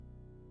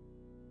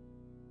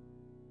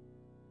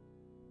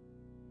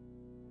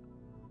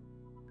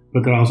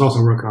but then I was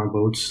also working on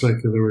boats,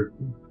 like there were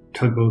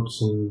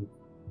tugboats and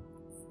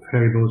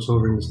ferry boats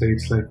over in the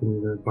States, like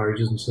in the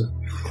barges and stuff.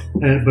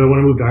 But when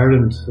I moved to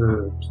Ireland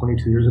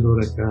 22 years ago,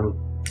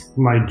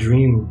 my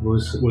dream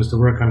was to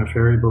work on a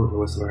ferry boat in the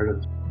west of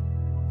Ireland.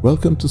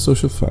 Welcome to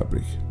Social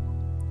Fabric.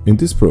 In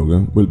this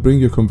program, we'll bring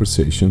you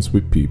conversations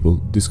with people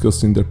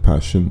discussing their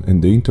passion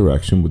and the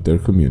interaction with their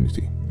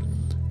community.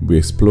 We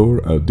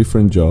explore how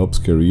different jobs,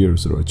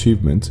 careers, or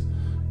achievements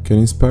can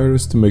inspire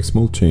us to make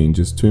small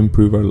changes to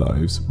improve our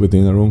lives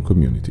within our own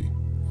community.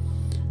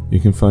 You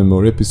can find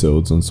more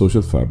episodes on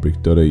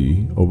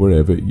socialfabric.ie or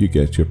wherever you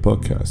get your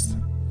podcast.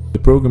 The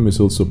program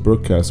is also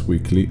broadcast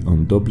weekly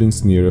on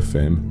Dublin's Near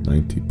FM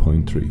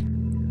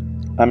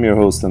 90.3. I'm your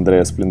host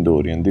Andrea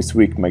Splendori, and this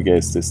week my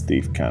guest is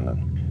Steve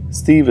Cannon.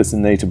 Steve is a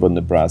native of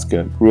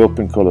Nebraska, grew up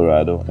in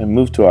Colorado and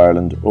moved to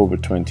Ireland over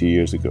 20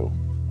 years ago.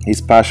 His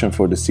passion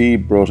for the sea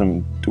brought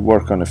him to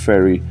work on a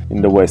ferry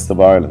in the west of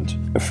Ireland.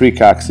 A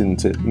freak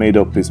accident made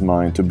up his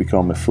mind to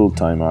become a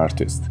full-time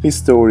artist. His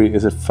story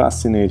is a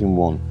fascinating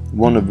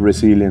one of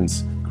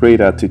resilience, great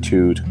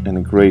attitude and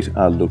a great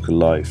outlook at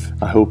life.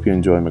 I hope you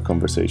enjoy my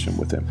conversation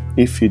with him.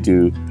 If you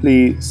do,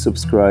 please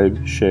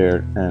subscribe,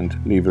 share and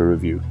leave a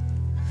review.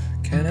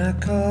 Can I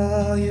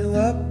call you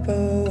up,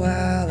 oh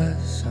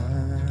Alice,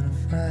 on a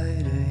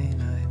Friday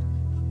night?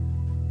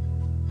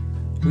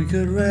 We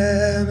could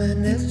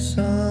reminisce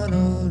on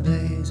old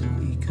days and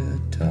we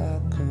could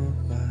talk a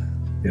while.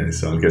 Yeah,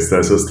 so I guess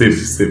that's so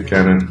Steve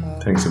Cannon.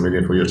 Thanks a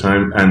million for your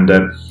time. And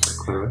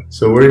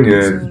so we're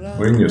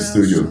in your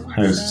studio,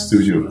 house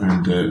studio,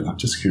 and I'm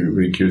just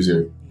really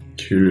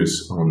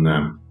curious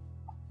on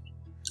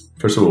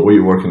first of all, what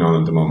you're working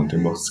on at the moment,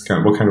 and what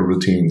kind of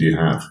routine do you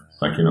have?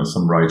 Like,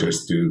 some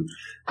writers do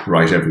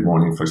write every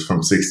morning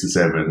from 6 to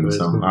 7. Right.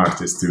 Some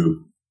artists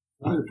do.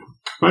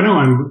 Right now,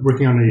 I'm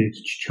working on a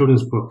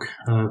children's book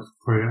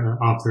for an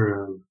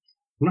author. I'm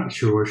not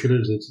sure where she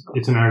lives.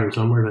 It's in Ireland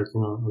somewhere,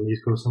 on the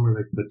East Coast somewhere.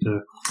 But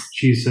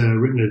she's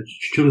written a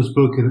children's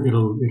book, and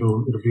it'll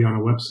be on a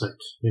website.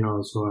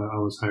 So I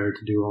was hired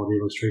to do all the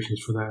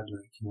illustrations for that.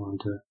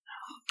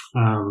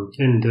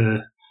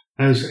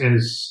 As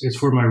it's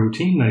for my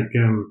routine,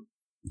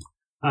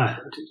 I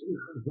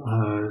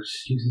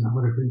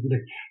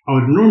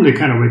would normally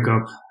kind of wake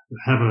up,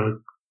 have a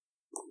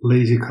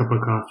lazy cup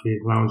of coffee,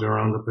 lounge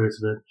around the place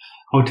a bit.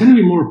 I would tend to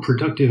be more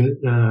productive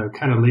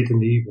kind of late in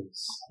the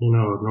evenings,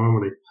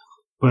 normally.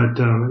 But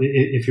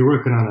if you're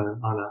working on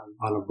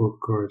a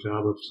book or a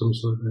job of some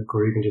sort,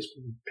 or even just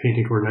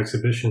painting for an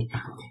exhibition,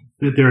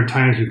 there are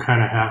times you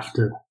kind of have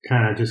to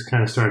kind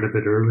of start a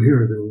bit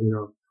earlier than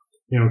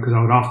because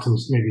I would often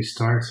maybe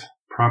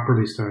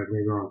properly start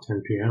maybe around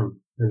 10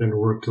 p.m. and then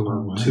work till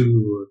around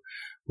 2 or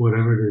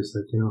whatever it is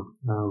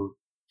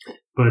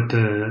but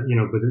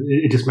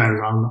it just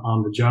matters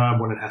on the job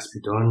when it has to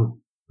be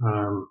done,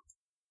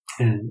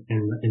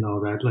 and all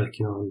that,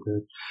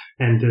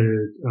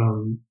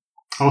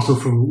 also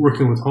from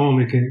working with home,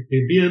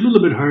 it'd be a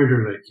little bit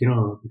harder,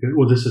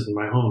 because, this isn't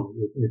my home.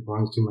 It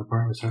belongs to my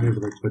partner, sorry,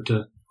 but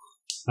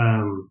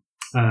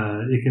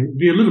it can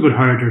be a little bit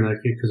harder,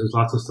 because there's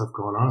lots of stuff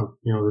going on.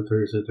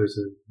 There's a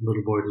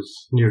little boy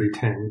who's nearly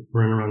 10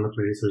 running around the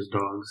place. There's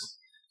dogs.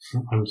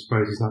 I'm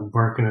surprised he's not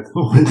barking at the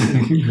moment.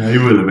 No, he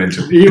will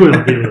eventually. He will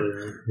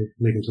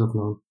make himself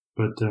known.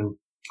 But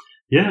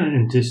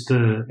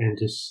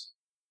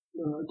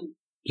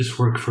just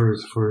work for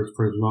as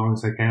long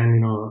as I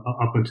can.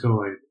 Up until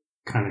I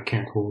kind of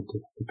can't hold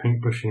the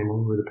paintbrush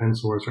anymore or the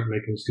pencil, or I start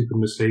making stupid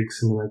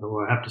mistakes, and then I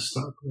go, I have to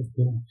stop.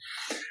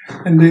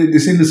 And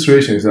this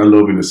illustrations, I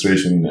love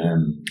illustration.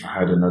 I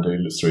had another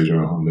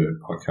illustrator on the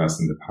podcast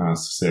in the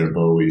past, Sarah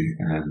Bowie,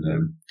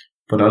 and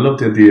but I love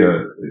the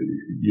idea.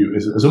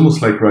 It's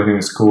almost like writing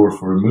a score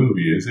for a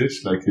movie, is it?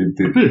 A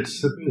bit.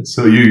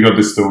 So you got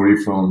the story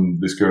from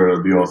this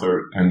girl, the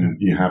author, and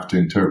you have to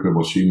interpret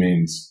what she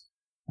means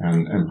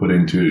and put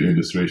into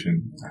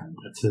illustration.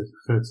 That's it.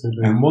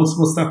 And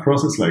what's that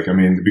process like? I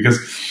mean, because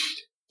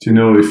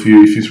if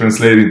you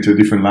translate into a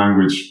different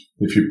language,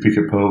 if you pick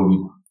a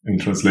poem and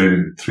translate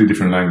in 3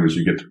 different languages,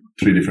 you get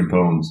 3 different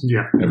poems.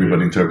 Yeah.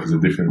 Everybody interprets it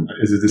different.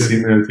 Is it the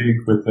similar thing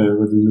with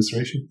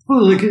illustration?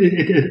 Well,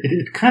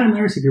 it kind of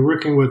matters if you're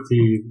working with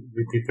the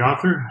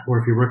author or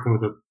if you're working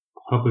with a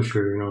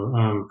publisher.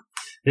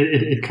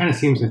 It kind of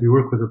seems if you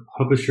work with a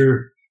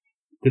publisher,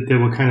 that they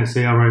will kind of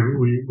say, all right,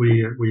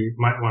 we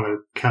might want to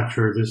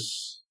capture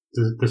this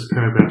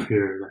paragraph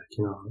here,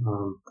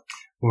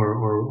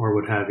 or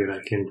what have you,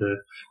 and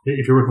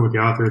if you're working with the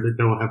author, that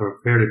they will have a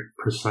fairly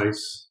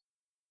precise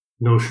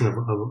notion of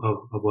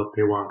what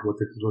they want, what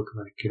they could look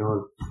like,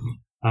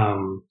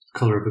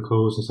 color of the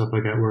clothes and stuff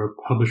like that, where a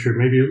publisher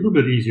may be a little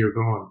bit easier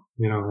going,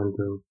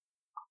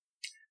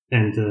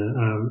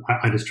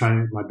 I just try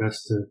my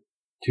best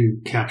to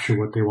capture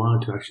what they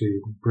want, to actually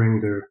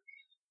bring their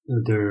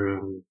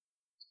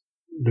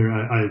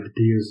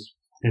ideas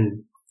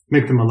and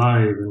make them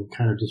alive, and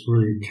kind of just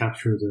really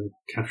capture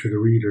the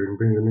reader and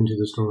bring them into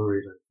the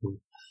story.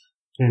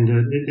 And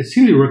it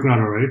seems to be working out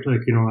all right. I'm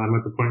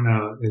at the point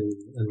now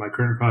in my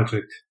current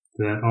project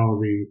that all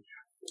the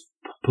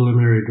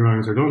preliminary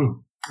drawings are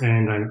done,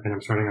 and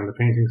I'm starting on the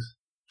paintings.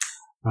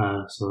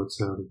 So it's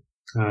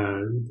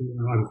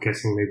I'm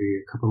guessing maybe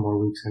a couple more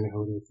weeks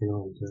anyhow,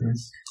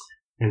 Nice.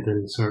 and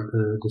then start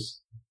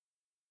just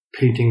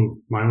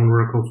painting my own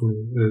work, hopefully,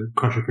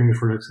 cross your fingers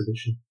for an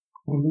exhibition.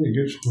 Oh, very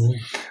good. Yeah.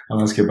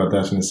 I'll ask you about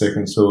that in a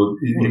second. So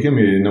you gave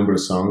me a number of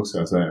songs.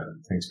 Thanks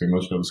very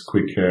much. That was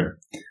quick.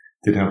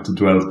 Didn't have to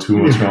dwell too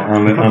much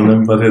on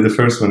them. But the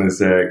first one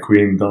is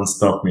Queen, "Don't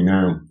Stop Me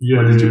Now."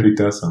 Yeah, Why did you pick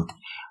that song?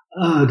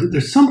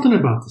 There's something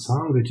about the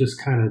song that just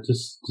kind of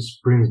just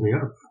brings me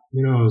up.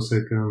 It's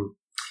like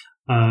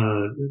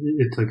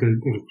it's like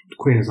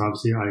Queen is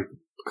obviously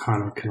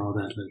iconic and all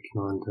that, and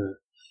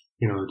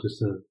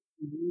just a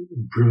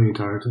brilliant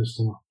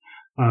artist.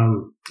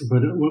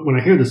 But when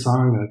I hear the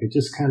song, like, it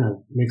just kind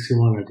of makes me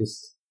want to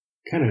just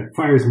kind of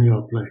fires me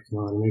up,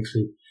 it makes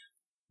me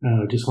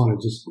just want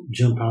to just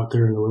jump out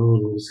there in the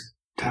road and just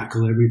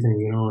tackle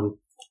everything, And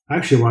I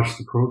actually watched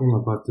the program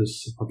about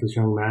this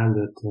young man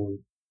that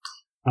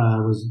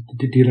was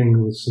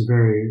dealing with some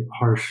very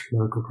harsh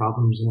medical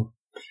problems,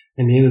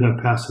 and he ended up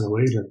passing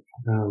away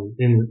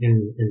in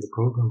the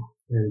program,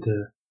 and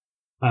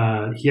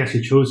he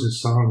actually chose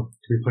this song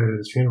to be played at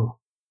his funeral.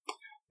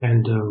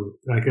 And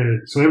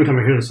so every time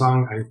I hear the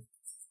song, I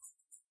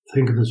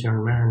think of this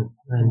young man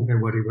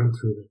and what he went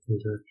through.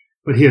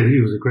 But he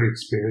was a great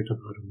spirit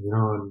about him,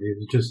 and he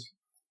was just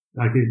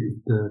like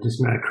this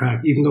mad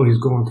crack, even though he's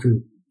going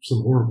through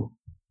some horrible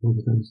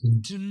things.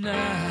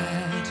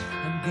 Tonight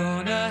I'm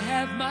gonna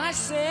have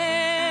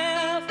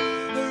myself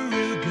a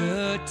real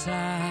good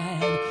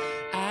time.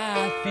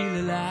 I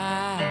feel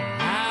alive,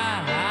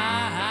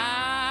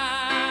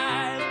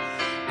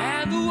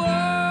 and the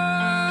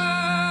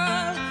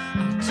world,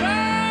 I'm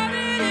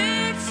turning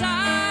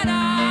inside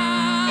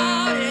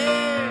out.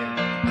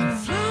 Yeah, I'm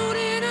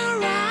floating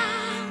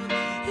around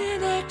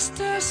in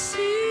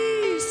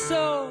ecstasy.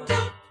 So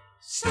don't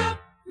stop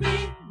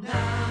me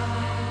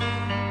now.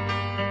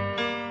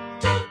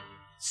 Don't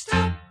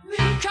stop me,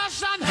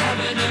 'cause I'm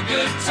having a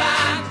good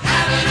time,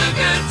 having a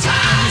good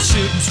time. A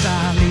shooting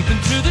star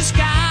leaping through the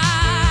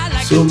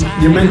sky. So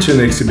you mentioned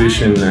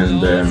exhibition,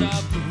 and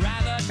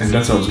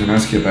that's what I was going to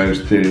ask you about,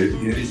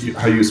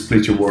 how you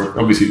split your work.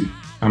 Obviously,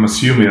 I'm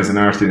assuming as an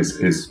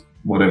artist is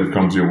whatever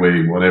comes your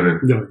way,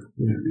 whatever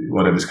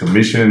is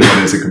commissioned,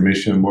 whether it's a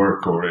commission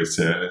work or it's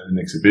an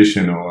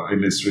exhibition or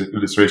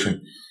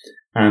illustration.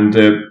 And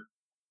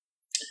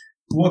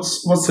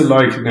what's it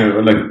like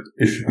now? Like,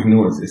 if I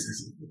know it's a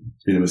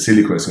bit of a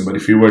silly question, but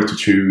if you were to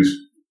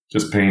choose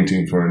just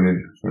painting for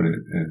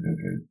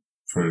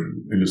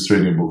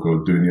illustrating a book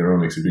or doing your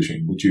own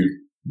exhibition,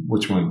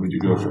 which one would you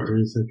go for?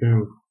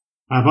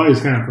 I've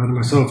always kind of thought of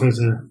myself as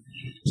a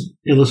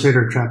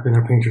illustrator trapped in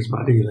a painter's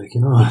body, it's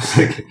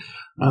like,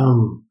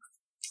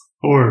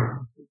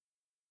 or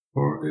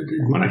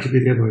it might actually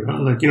be the other way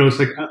around. It's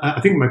like, I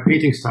think my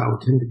painting style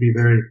would tend to be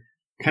very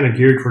kind of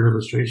geared for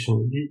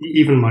illustration,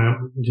 even my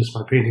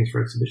paintings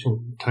for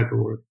exhibition type of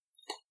work.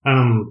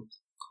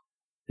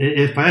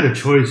 If I had a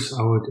choice,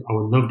 I would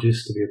love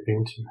just to be a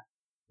painter.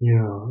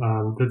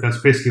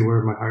 That's basically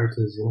where my heart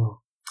is,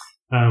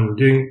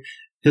 doing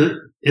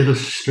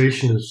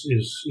illustration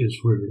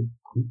is really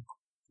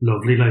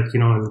lovely, and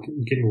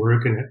getting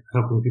work and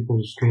helping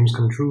people's dreams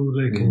come true,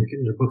 and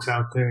getting their books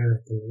out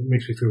there. It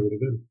makes me feel really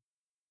good.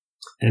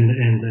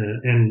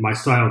 And my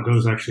style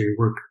does actually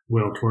work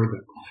well toward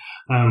that.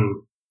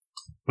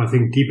 I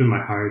think deep in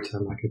my heart,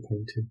 I'm like a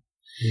painter.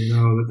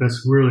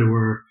 That's really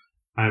where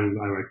I'm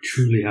like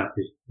truly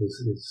happy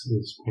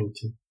is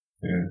painting.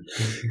 Yeah,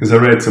 because I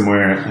read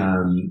somewhere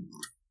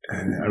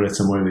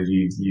that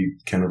you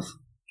kind of,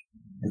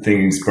 the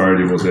thing inspired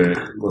you was a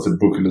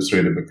book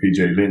illustrated by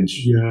P.J.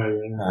 Lynch.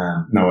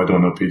 Yeah. Now I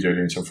don't know P.J.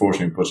 Lynch,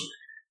 unfortunately, but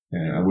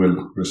I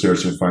will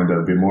research and find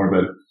out a bit more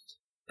about it.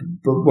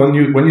 But when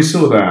you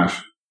saw that,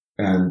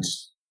 and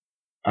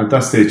at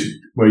that stage,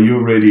 were you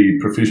already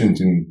proficient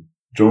in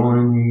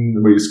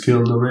drawing? Were you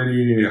skilled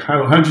already?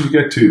 How did you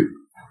get to?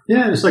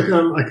 Yeah, it's like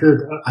I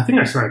think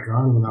I started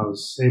drawing when I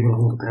was able to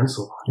hold a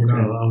pencil. I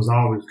was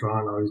always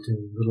drawing, always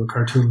doing little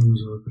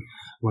cartoons or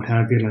what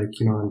have you,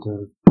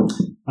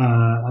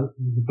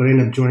 but I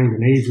ended up joining the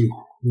Navy,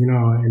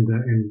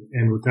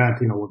 and with that,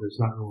 there's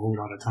not a whole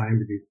lot of time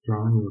to be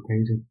drawing or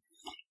painting.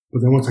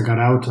 But then once I got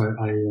out,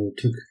 I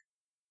took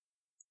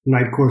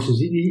night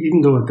courses,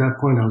 even though at that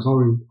point I was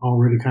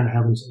already kind of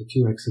having a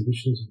few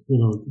exhibitions,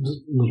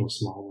 just little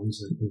small ones,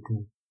 I think.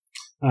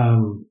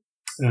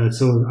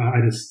 So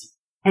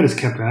I just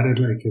kept at it,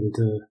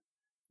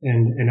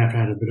 and after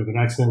I had a bit of an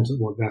accident,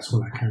 well, that's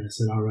when I kind of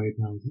said, all right,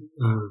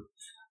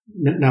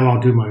 now I'll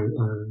do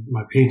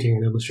my painting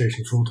and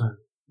illustration full time.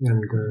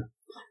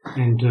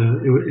 And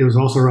it was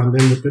also around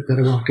then that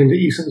I walked into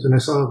Eason's and I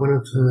saw one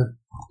of the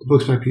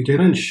books by P.J.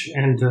 Lynch,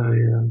 and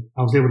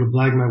I was able to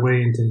blag my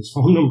way into his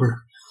phone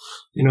number,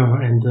 and I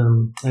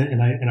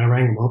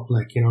rang him up,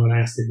 and I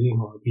asked if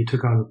he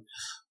took on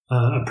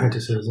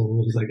apprentices,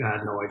 and he's like,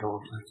 no, I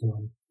don't,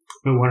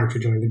 but why don't you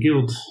join the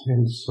guild?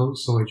 And so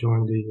I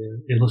joined the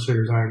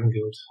Illustrators Ireland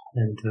Guild,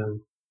 and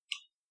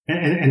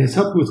And it's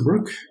helped with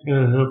work,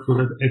 helped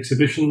with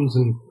exhibitions,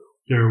 and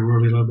they're a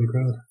really lovely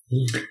crowd.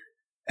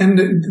 And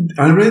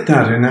I read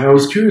that, and I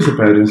was curious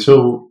about it.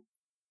 So,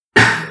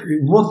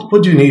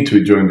 what do you need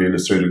to join the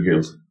Illustrator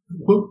Guild?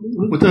 Well,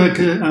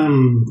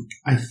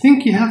 I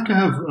think you have to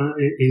have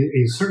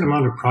a certain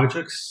amount of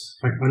projects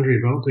like under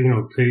your belt,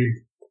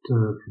 paid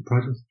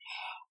projects.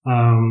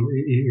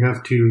 You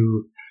have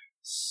to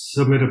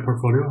submit a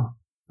portfolio.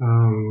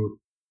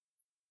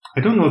 I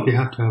don't know if you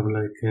have to have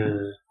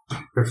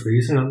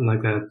referees or nothing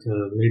like that.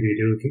 Maybe you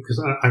do, because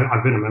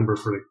I've been a member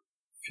for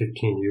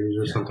 15 years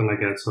or something like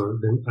that, so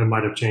I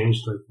might have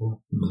changed.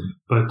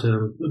 But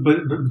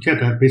you have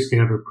to basically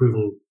have a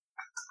proven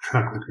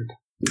track record.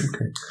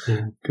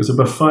 Okay. Because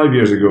about 5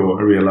 years ago,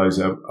 I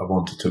realized I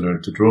wanted to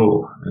learn to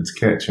draw and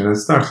sketch, and I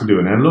started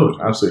doing it. I love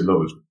it, absolutely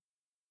love it.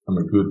 I'm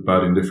a good,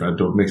 bad,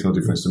 indifferent. It makes no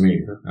difference to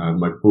me. I have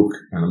my book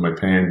and my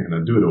pen, and I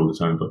do it all the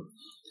time. But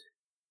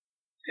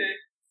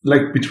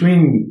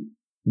between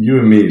you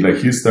and me,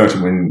 you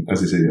started when,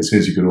 as I say, as soon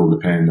as you could hold the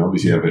pen,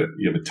 obviously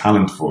you have a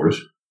talent for it.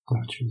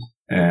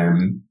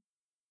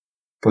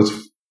 But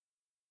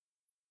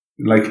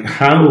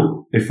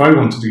how, if I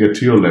wanted to get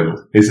to your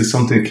level, is it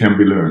something that can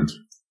be learned?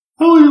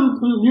 Oh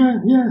yeah.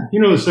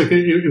 It's it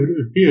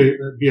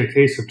would be a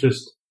case of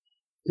just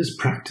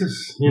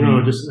practice.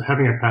 Just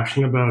having a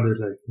passion about it,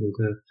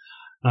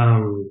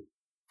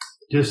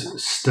 just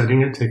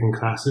studying it, taking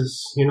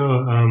classes.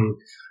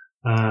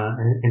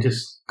 And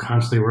just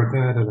constantly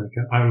working at it.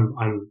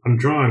 I'm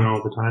drawing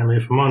all the time.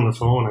 If I'm on the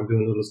phone, I'm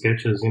doing little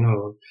sketches,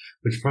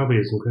 which probably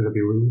is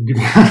incredibly rude, to be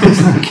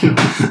honest.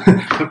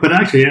 But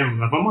actually, if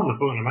I'm on the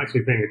phone, I'm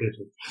actually paying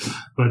attention.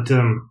 But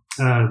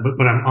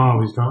I'm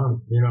always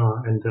drawing,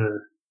 and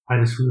I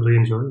just really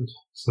enjoy it.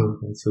 So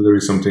there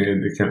is something,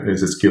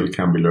 there's a skill that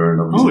can be learned.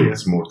 Obviously,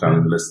 it's more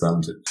talented, less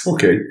talented.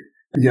 Okay,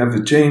 you have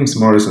the James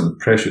Morrison,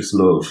 Precious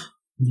Love.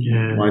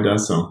 Yeah. Why that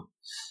song?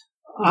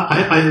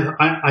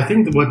 I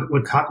think that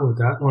what caught me with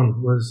that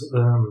one was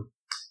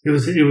it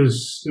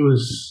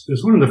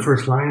was one of the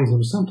first lines. It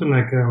was something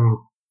like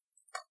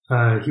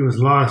he was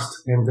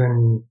lost and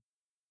then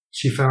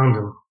she found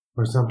him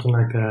or something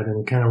like that,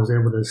 and kind of was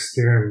able to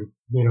steer him,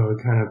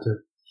 kind of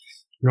to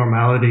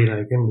normality.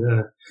 I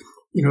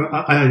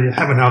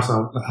have a house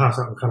out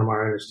in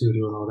Connemara, in the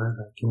studio and all that,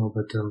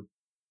 but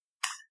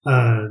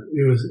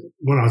it was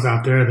when I was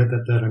out there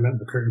that I met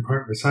the curtain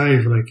part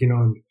besides,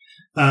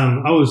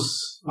 I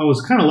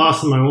was kind of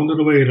lost in my own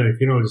little way,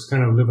 just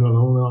kind of living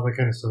alone and all that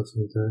kind of stuff.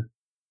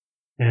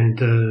 And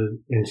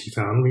she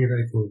found me,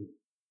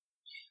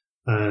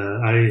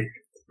 I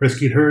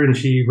rescued her and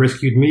she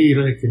rescued me,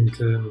 and,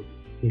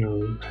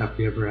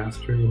 happy ever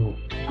after,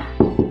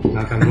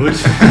 knock on wood.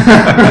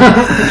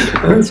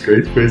 That's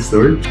great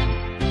story.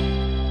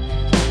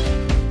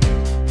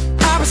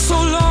 I was so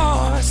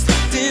lost,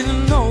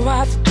 didn't know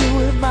what to do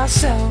with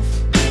myself.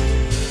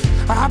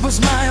 I was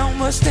my own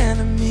worst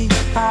enemy.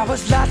 I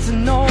was lost to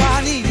know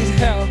I needed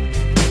help.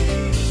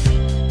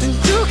 Then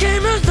you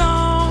came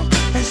along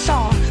and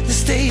saw the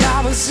state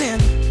I was in.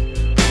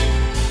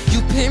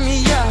 You picked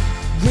me up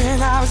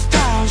when I was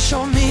down,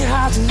 showed me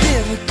how to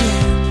live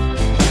again.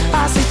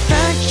 I say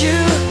thank you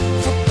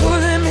for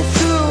pulling me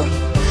through.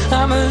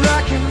 I'm a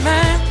lucky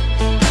man.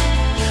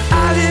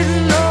 I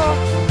didn't know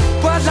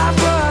what life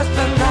was,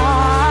 but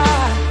now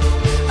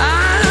I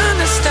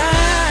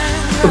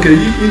understand. Okay,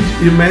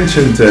 you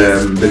mentioned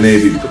the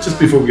Navy, but just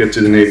before we get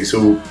to the Navy,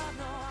 so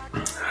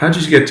how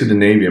did you get to the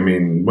Navy? I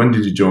mean, when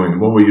did you join?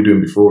 What were you doing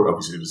before?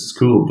 Obviously, it was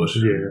school, but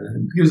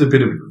give us a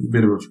bit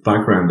of a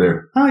background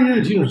there. Oh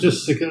yeah,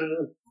 just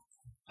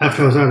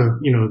after I was out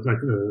of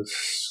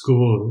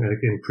school,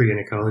 in pre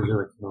and college,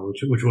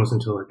 which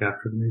wasn't until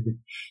after the Navy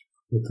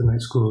with the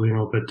night school,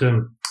 But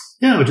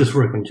I was just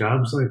working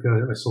jobs.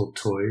 I sold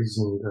toys,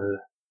 and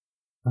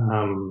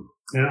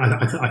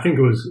I think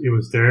it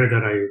was there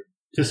that I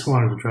just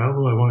wanted to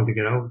travel. I wanted to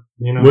get out.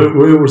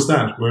 Where was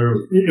that? Where?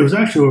 It was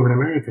actually over in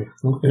America.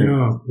 Okay.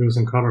 It was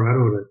in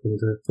Colorado.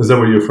 Is that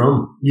where you're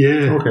from?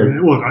 Yeah. Okay.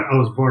 Well, I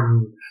was born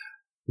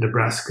in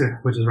Nebraska,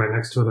 which is right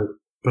next to it.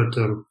 But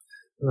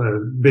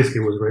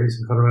basically, was raised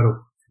in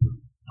Colorado.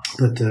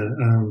 But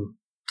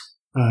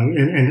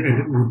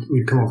and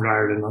we'd come over to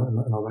Ireland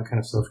and all that kind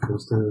of stuff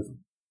because the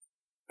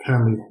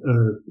family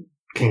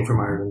came from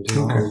Ireland.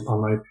 On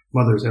my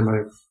mother's and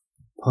my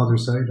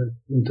father's side,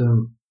 and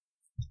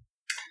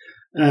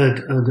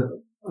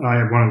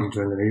I wanted to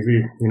join the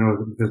Navy,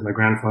 because my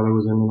grandfather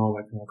was in and all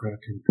that kind of crap.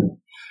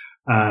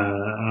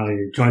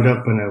 I joined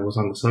up and I was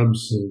on the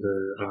subs, and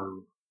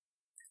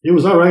it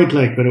was all right,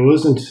 but it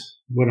wasn't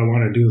what I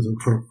wanted to do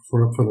for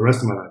the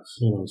rest of my life,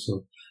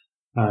 So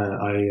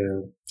I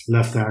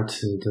left that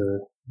and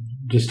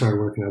just started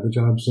working other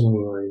jobs.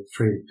 I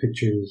framed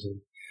pictures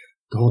and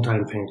the whole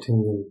time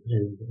painting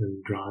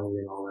and drawing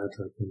and all that.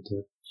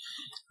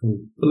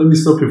 Well, let me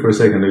stop you for a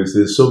second.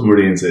 The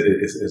submarines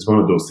is one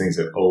of those things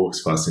that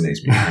always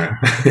fascinates me. I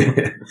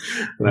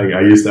think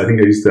I used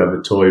to have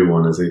a toy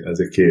one as a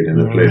kid,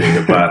 and I played in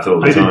the bath all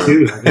the time. I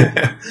did too.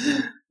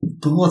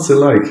 But what's it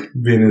like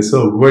being in a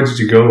sub? Where did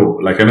you go?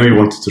 Like, I know you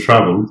wanted to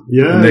travel.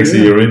 Yeah. And next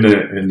thing you're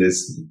in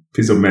this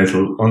piece of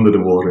metal under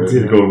the water.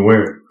 Yeah. You're going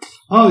where?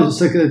 Oh,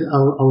 it's like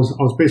I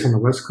was based on the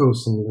West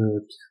Coast in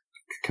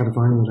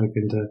California, like,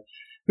 and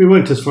we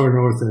went as far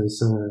north as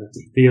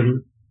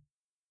the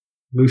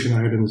Aleutian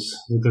Islands.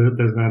 There's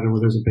an island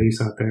where there's a base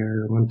out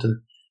there. I went to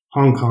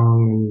Hong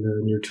Kong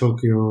and near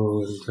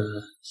Tokyo, and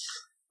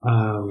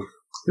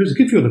there's a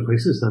good few other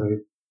places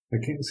that I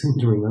can't seem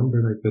to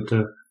remember, like, but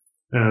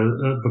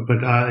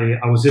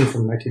I was in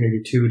from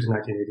 1982 to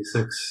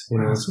 1986. You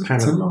know, That's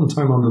kind a of long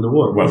time under the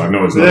water. Well, I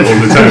know it's not all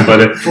the time,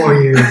 but 4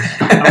 years.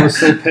 I was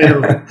so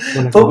pale.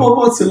 But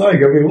what's it like?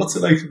 I mean, what's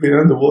it like to be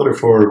underwater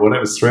for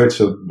whatever stretch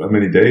of how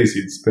many days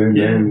you'd spend?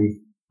 Yeah. in?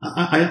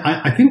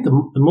 I think the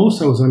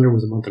most I was under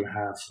was a month and a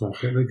half,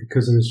 like,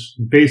 because there's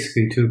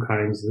basically two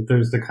kinds.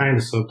 There's the kind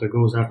of sub that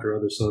goes after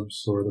other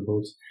subs or the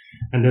boats,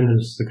 and then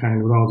there's the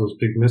kind with all those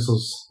big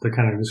missiles that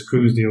kind of just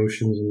cruise the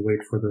oceans and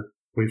wait for the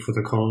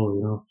call,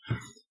 you know,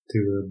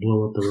 to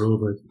blow up the road.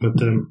 But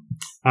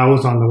I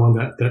was on the one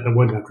that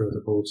went after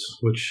other boats,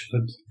 which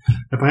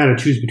if I had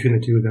to choose between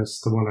the two, that's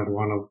the one I'd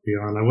want to be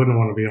on. I wouldn't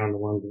want to be on the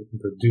one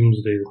the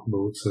doomsday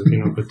boats, you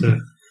know. But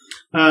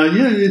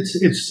yeah, it's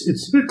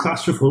a bit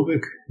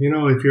claustrophobic, you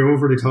know. If you're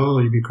overly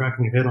tall, you'd be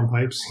cracking your head on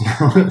pipes.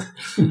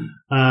 You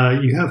know,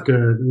 you have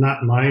to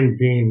not mind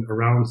being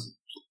around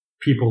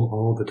people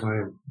all the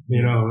time.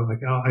 You know,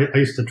 like I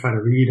used to try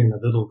to read in a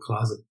little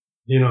closet.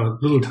 You know, a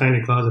little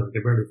tiny closet I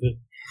could barely fit,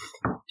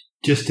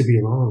 just to be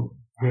alone.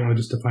 You know,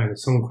 just to find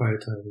some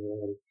quiet time.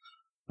 You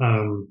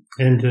know?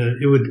 And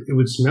it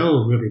would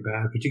smell really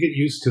bad, but you get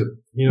used to it.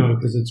 You know,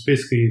 because it's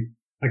basically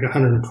like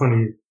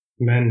 120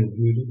 men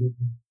who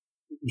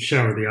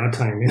shower the odd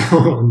time. You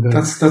know, and,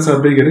 that's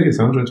how big it is.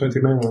 120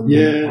 men.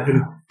 Yeah,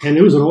 and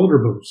it was an older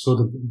boat, so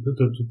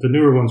the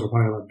newer ones are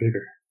probably a lot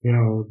bigger. You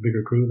know,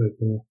 bigger crew. Like,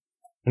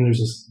 and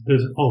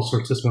there's all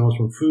sorts of smells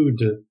from food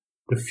to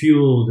the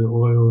fuel, the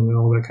oil, and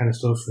all that kind of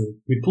stuff. And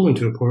we'd pull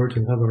into a port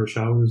and have our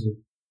showers and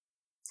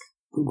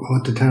go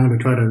out to town to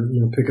try to, you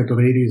know, pick up the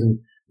ladies, and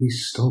we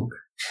stunk.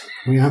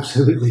 We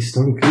absolutely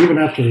stunk. Even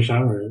after the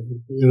shower,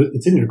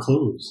 it's in your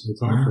clothes.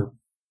 It's awful.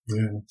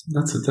 Yeah,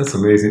 that's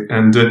amazing.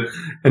 And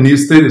you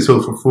stayed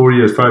so for 4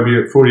 years,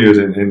 4 years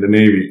in the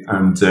Navy.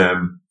 And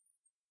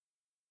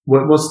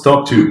what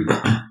stopped you?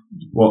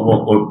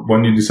 What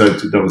when you decided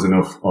that was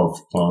enough of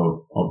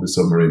the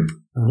submarine?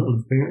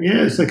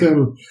 Yeah, it's like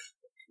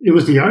it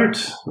was the art.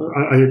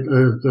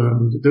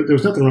 There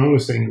was nothing wrong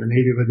with staying in the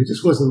Navy, but it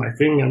just wasn't my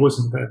thing. I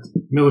wasn't that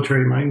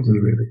military minded,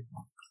 really.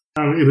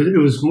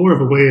 It was more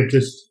of a way of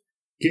just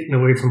getting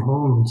away from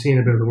home and seeing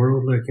a bit of the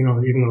world, like, you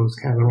know, even though it's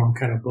kind of the wrong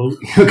kind of boat,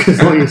 you know,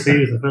 because all you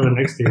see is a fella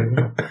next to you. You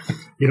know?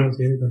 You don't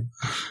see anything.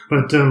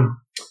 But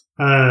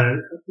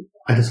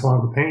I just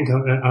wanted to paint.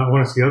 I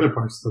want to see other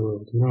parts of the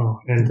world, you know.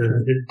 And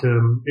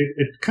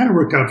it kind of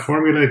worked out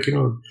for me, like, you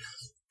know,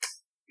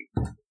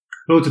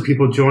 loads of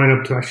people join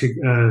up to actually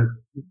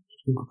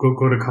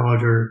go to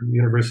college or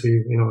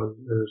university, you know,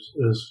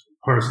 as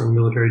part of some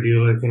military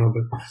deal, like, you know.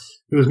 But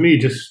it was me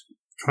just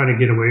trying to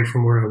get away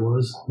from where I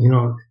was, you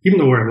know, even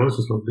though where I was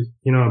lovely,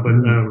 you know, but,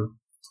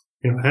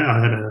 you know, I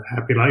had a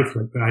happy life,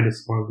 like, but I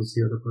just wanted to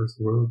see other parts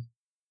of the world.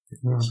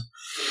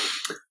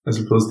 I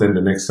suppose then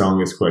the next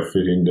song is quite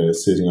fitting, the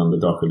Sitting on the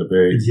Dock of the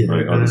Bay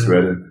by Otis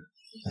Redding.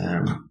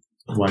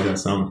 Why that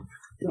song?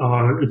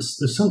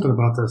 There's something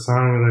about that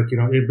song, like, you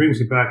know, it brings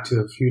me back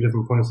to a few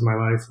different points in my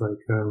life, like,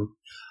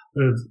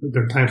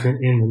 there are times in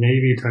the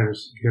Navy,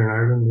 times here in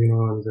Ireland, you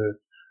know, and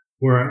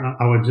where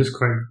I would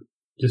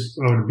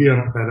I would be at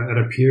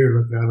a pier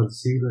looking out of the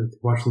sea, like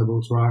watching the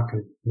boats rock,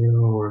 and, you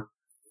know, or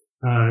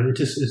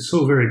it's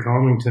so very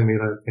calming to me,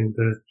 like, and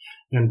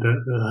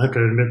I have to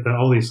admit that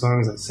all these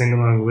songs I sing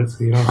along with,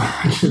 you know,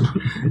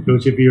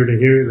 don't you fear to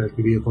hear it, that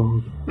could be a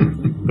poem.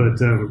 But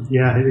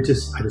yeah, I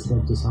just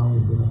love the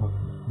song, you know,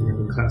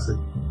 really classic.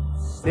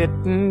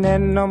 Sitting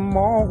in the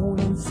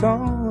morning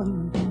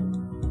sun,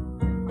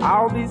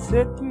 I'll be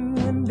sitting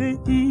when the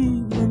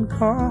evening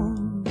comes,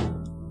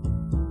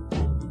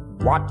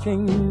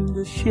 watching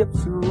the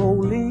ships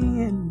roll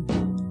in,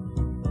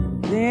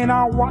 and then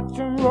I'll watch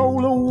them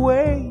roll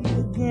away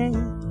again.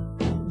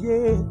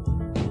 Yeah,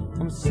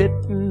 I'm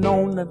sitting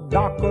on the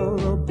dock of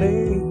the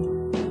bay,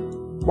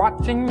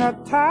 watching the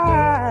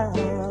tide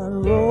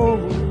roll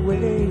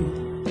away.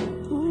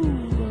 Ooh,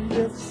 I'm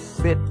just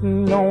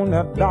sitting on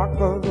the dock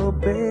of the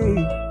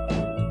bay,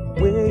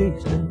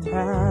 wasting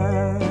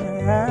time.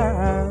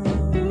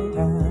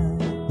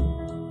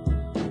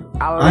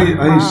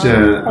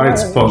 I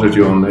spotted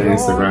you on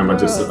Instagram. I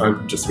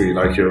just really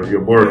like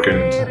your work,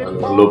 and I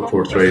love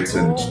portraits,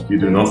 and you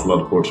do an awful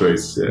lot of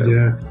portraits,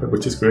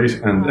 which is great.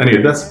 And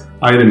anyway,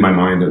 I had in my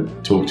mind to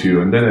talk to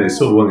you, and then I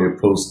saw one of your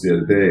posts the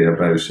other day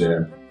about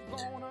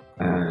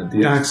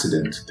the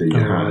accident that you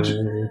had.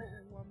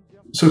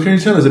 So can you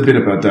tell us a bit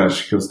about that?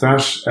 Because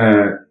that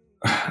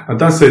at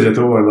that stage I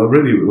thought, well, I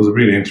was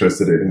really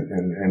interested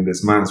in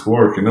this man's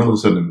work, and all of a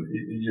sudden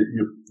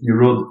you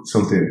wrote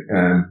something.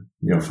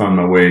 You know, found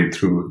my way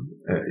through,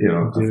 you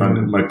know, I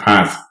found my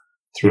path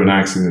through an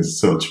accident as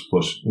such.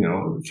 But,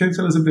 can you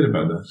tell us a bit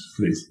about that,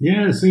 please?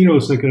 Yeah, so,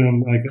 it's like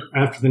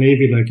after the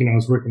Navy, I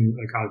was working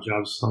odd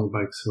jobs on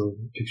bikes, so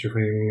picture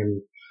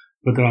framing,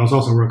 but then I was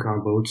also working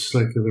on boats,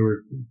 there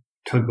were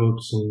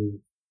tugboats and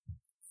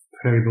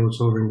ferry boats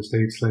over in the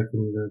States,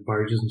 in the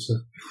barges and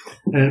stuff.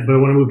 But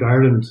when I moved to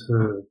Ireland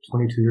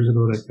 22 years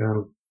ago,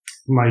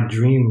 my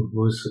dream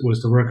was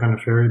to work on a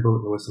ferry boat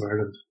in the west of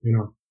Ireland,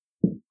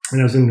 And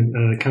I was in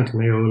County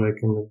Mayo, in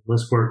the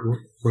Westport,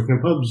 working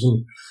in pubs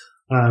and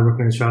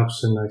working in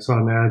shops, and I saw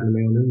an ad in the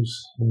Mayo News,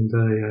 and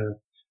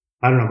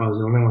I don't know if I was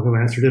the only one who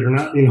answered it or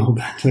not,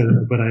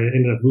 but I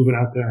ended up moving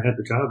out there. I had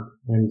the job,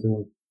 and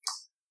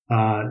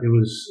it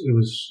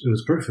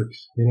was perfect.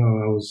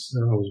 I was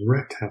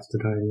wrecked half the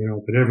time,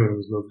 but everyone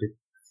was lovely.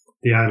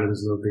 The island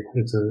is lovely.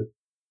 It's a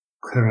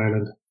clear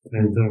island,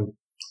 and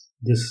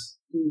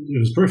it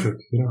was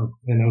perfect,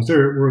 And I was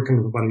there working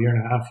for about a year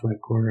and a half, where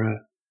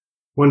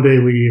one day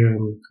we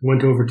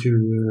went over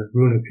to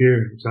Runa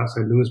Pier, it's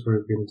outside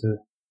Lewisburg, and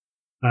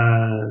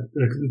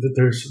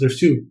there's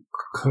two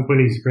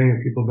companies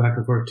bringing people back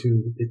and forth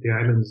to the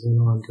islands,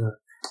 and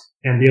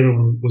the other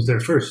one was there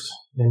first,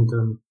 and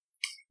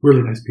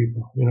really nice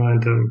people,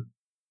 and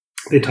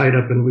they tied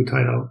up and we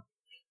tied out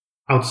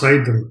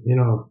outside them,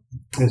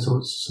 and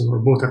so we're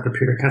both at the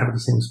pier, kind of at the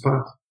same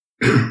spot.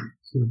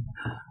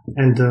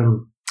 And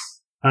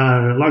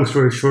long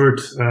story short,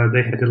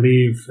 they had to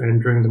leave,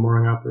 and during the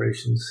mooring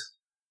operations,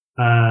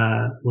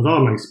 with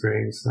all my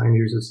experience, 9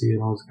 years at sea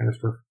and all this kind of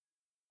stuff,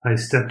 I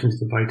stepped into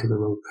the bight of the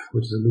rope,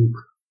 which is a loop,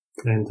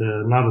 and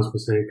novice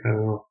mistake, I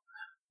don't know.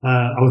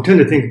 I would tend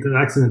to think that the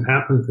accident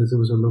happened because it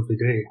was a lovely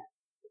day.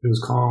 It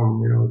was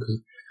calm,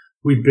 because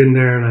we'd been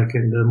there,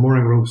 in the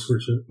mooring ropes,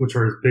 which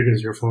are as big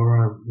as your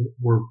forearm,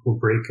 were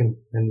breaking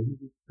and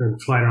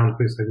flying around the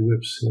place like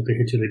whips, and if they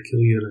hit you, they'd kill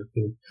you,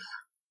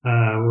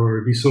 or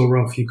it'd be so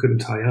rough you couldn't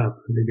tie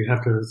up, and you'd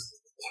have to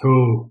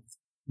throw,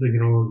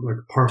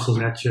 parcels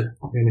at you,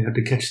 and you had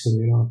to catch them,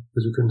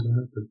 because you couldn't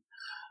tie up.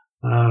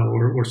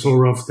 Or so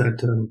rough that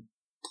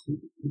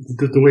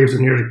the waves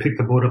would nearly pick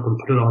the boat up and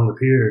put it on the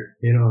pier.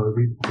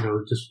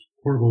 Just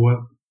horrible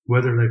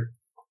weather.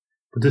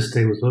 But this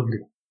day was lovely,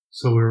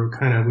 so we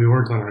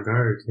weren't on our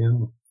guard,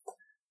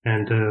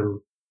 And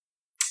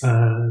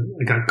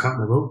I got caught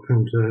in the rope,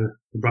 and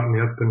they brought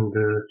me up, and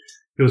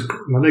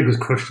my leg was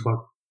crushed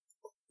about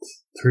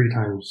 3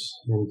 times,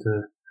 and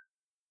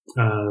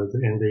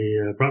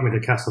they brought me to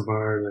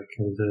Castlebar,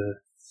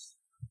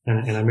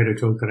 and I made a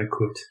joke that I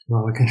quit and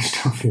all that kind of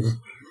stuff,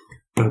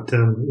 But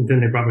then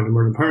they brought me to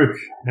Merlin Park,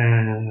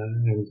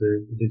 and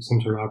did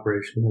some sort of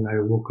operation, and I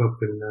woke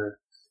up in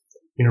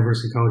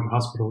University College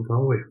Hospital in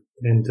Galway,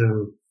 and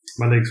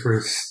my legs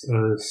were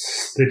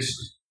stitched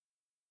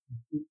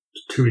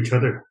to each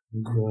other.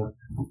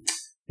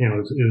 They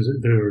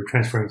were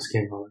transferring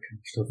skin, all that kind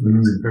of stuff. Mm-hmm.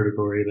 It's very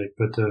gory,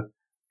 but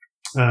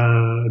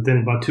then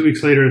about 2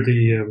 weeks later,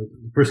 the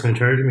person in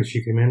charge of me,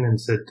 she came in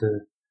and said,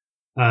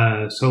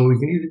 so we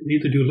can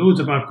either do loads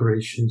of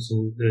operations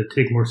and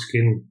take more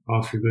skin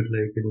off your good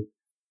leg and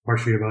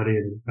parts of your body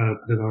and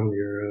put it on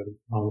your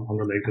on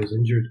the leg that was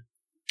injured.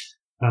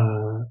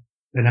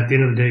 And at the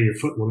end of the day, your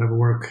foot will never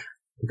work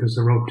because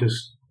the rope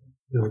just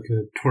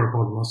tore up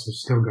all the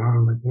muscles, still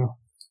gone,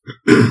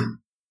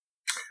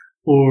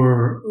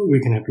 or we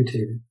can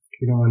amputate it,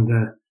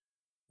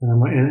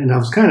 and I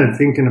was kind of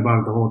thinking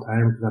about it the whole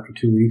time, because after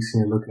 2 weeks,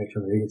 you're looking at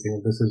your leg and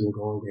thinking, this isn't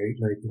going great,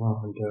 and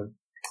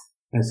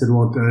I said,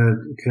 well,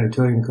 can I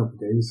tell you in a couple of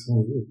days?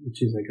 And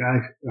she's like,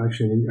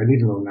 actually, I need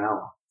to know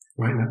now.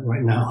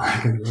 Right now, I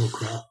can be a little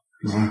crap.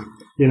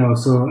 Mm-hmm.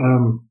 So,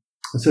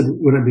 I said,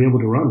 would I be able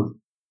to run,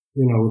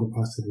 with a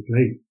prosthetic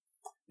leg?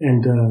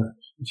 And,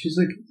 she's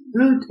like,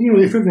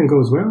 if everything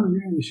goes well,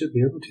 yeah, you should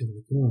be able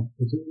to,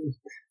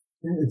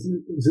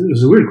 It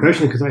was a weird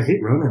question because I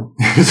hate running.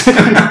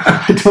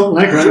 I don't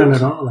like running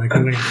at all.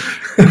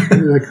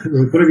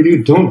 Whatever you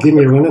do, don't give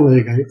me a running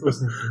leg. I hate those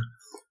things.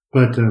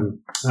 But,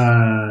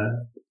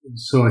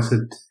 so I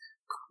said,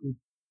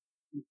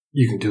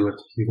 you can do it.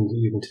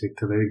 You can take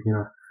the leg,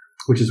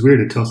 which is weird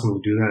to tell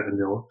someone to do that and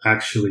they'll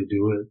actually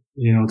do it.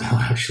 They'll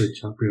actually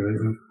jump your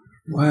leg off.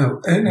 Wow.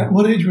 And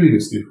what age were you,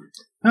 Steve?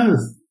 I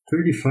was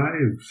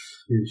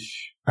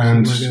 35-ish.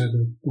 And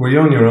were you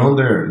on your own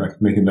there,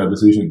 making that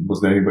decision?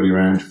 Was there anybody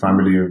around,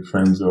 family or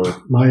friends or?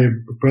 My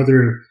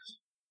brother,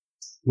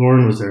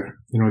 Lauren, was there.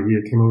 He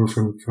came over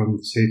from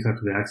the States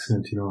after the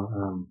accident,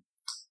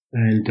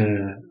 and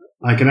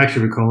I can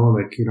actually recall,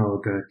 that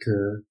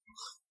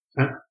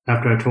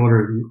after I told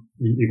her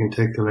you can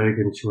take the leg,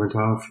 and she went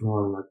off,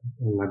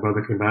 and my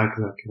brother came back,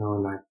 and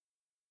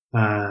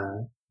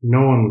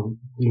no one,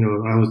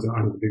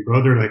 I'm the big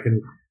brother,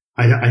 and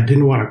I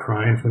didn't want to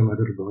cry in front of my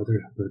little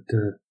brother, but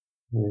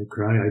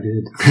cry I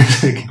did.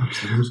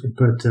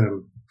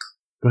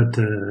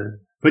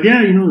 But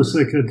yeah, it's I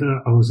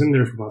was in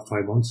there for about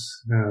 5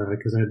 months,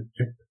 because I had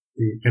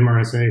the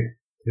MRSA,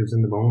 it was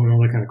in the bone and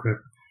all that kind of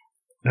crap.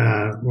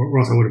 Or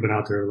else I would have been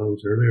out there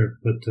loads earlier,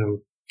 but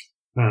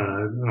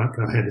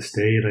I had to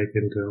stay,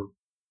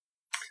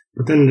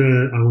 but then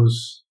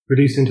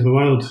released into the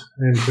wild,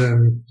 and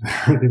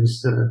it was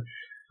to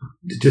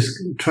just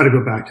try to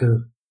go back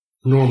to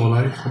normal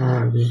life.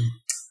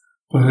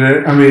 But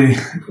I mean,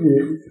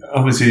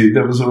 obviously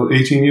that was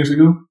 18 years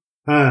ago.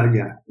 Yeah,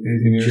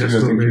 18 years just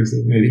ago. I over think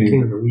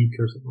 18 of a week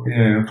or something. Like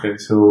yeah. Okay.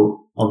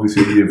 So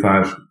obviously you've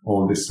had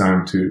all this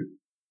time to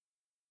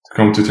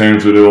come to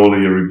terms with it all,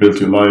 and you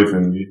rebuilt your life,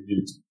 and you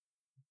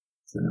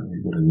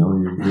wouldn't know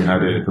you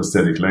had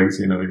prosthetic legs.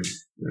 You know,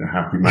 you're a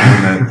happy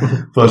man.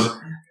 But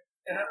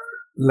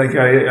like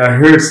I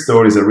heard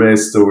stories, I read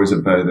stories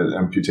about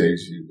amputees,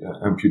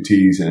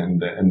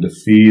 and the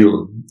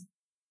feel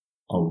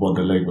of what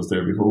the leg was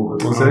there before.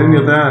 Was there any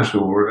of that,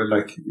 or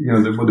like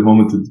the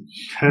moment?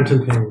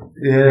 Phantom pain.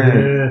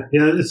 Yeah.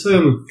 It's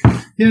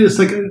it's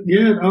like I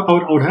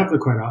would have that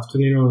quite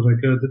often.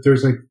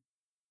 There's like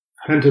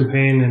phantom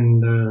pain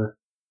and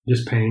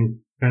just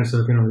pain kind of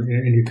stuff.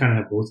 And you kind of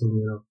have both of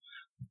them.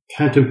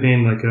 Phantom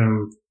pain, like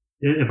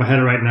if I had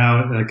it right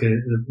now, like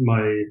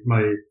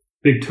my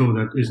big toe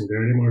that isn't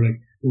there anymore, like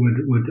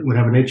would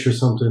have an itch or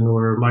something,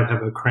 or might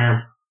have a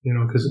cramp.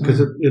 Because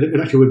it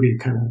actually would be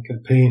kind of like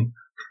a pain.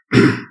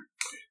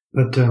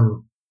 But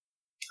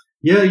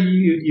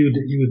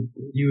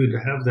you would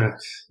have that,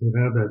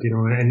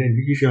 and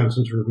usually on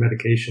some sort of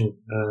medication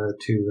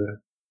to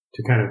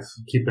kind of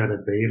keep that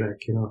at bay.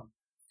 Like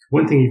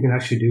one thing you can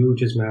actually do,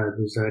 which is mad,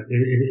 is that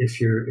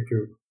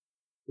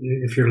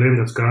if your limb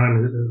that's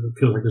gone, it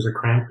feels like there's a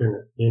cramp in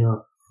it.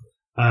 You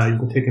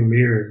can take a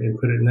mirror and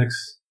put it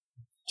next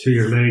to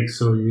your leg,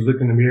 so you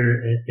look in the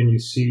mirror and you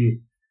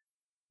see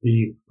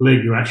the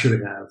leg you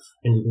actually have,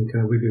 and you can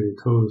kind of wiggle your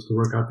toes to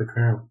work out the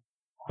cramp.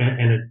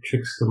 And it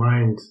tricks the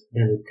mind,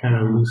 and it kind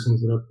of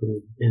loosens it up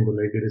in the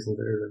leg that isn't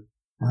there.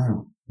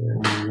 Wow.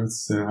 Yeah.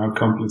 That's how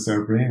complex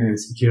our brain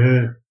is.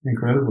 Yeah.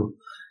 Incredible.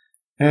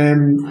 I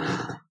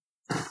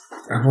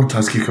want to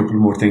ask you a couple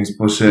more things,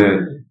 but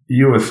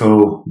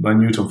UFO by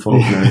Newton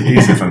Faulkner,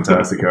 he's a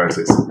fantastic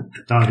artist.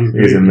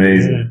 He's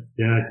amazing.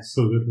 Yeah, he's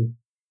so good.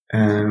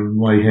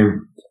 Why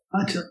him?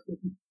 I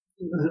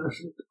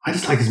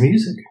just like his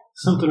music.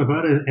 Something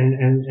about it, and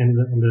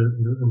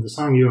the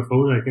song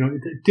UFO, like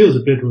it deals a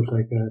bit with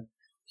like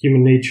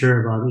human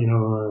nature, about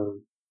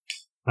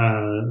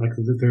like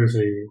there's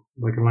a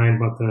line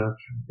about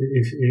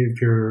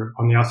if you're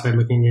on the outside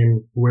looking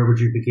in, where would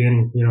you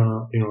begin?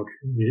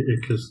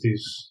 Because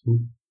these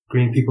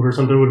green people or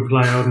something would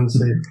fly out and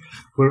say,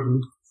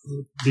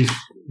 these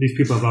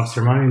people have lost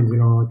their minds,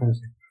 that kind of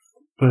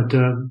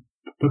thing.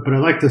 But I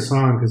like this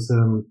song because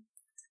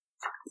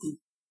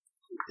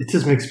it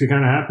just makes me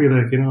kind of happy,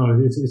 like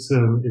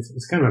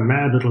it's kind of a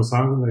mad little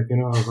song, like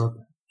about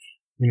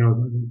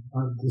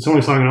it's the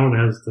only song I know that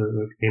has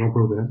the anal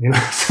probe in it.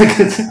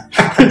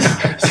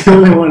 It's the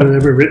only one I've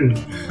ever written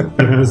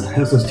that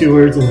has those two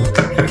words in it.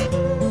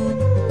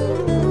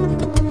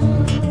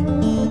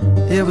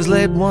 It was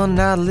late one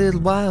night a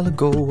little while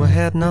ago. I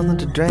had nothing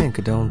to drink,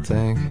 I don't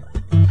think.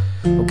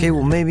 Okay,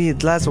 well maybe a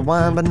glass of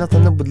wine, but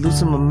nothing that would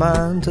loosen my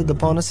mind to the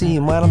point of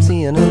seeing what I'm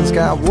seeing in the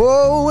sky.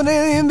 Whoa, an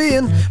alien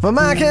being. My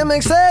mind can't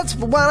make sense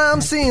for what I'm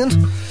seeing.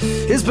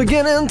 It's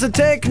beginning to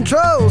take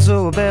control,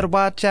 so I better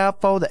watch out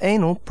for the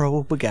anal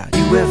probe. We got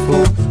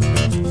UFO.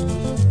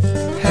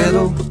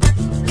 Hello.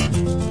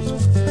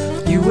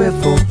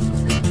 UFO.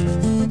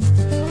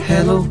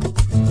 Hello.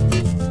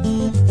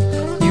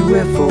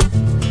 UFO.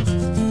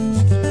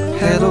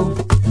 Hello.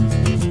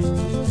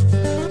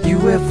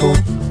 UFO.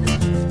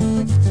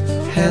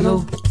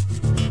 Hello.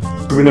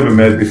 We never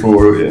met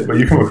before, but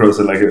you come across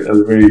as like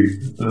a very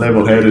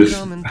level-headed,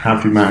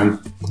 happy man.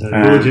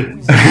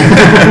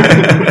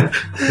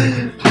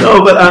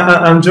 No, but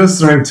I'm just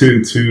trying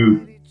to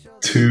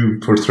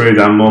portray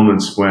that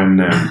moment when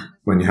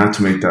you had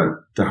to make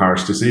the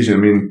harsh decision. I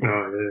mean,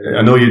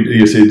 I know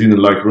you say you didn't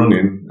like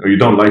running, or you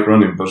don't like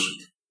running, but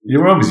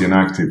you're obviously you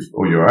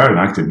are an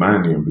active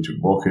man, but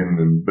you're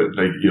walking, but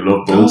like you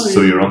love boats,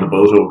 so you're on the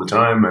boat all the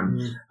time, and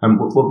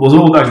was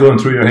all that going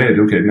through your head?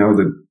 Okay, now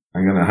that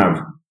I'm going to have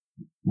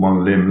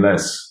one limb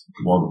less,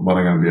 what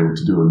I'm going to be able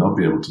to do and not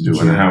be able to do,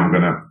 and how I'm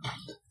going to.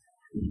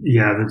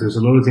 Yeah, there's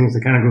a lot of things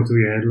that kind of go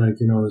through your head, like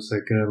it's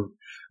like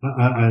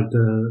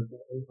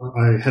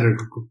I had a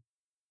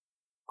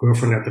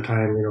girlfriend at the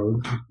time,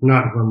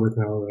 not who I'm with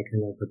now, like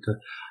but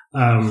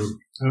I was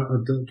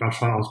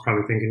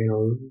probably thinking,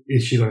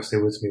 is she going to stay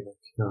with me?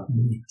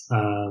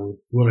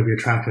 Will I be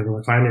attractive? Will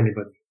I find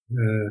anybody?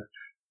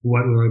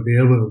 What will I be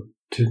able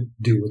to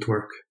do with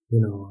work?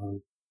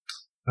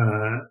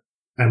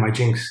 Am I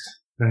jinxed?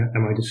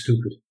 Am I just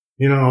stupid?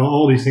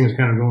 All these things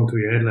kind of going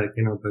through your head, like,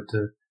 but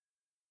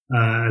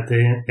at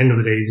the end of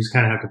the day, you just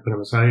kind of have to put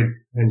them aside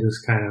and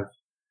just kind of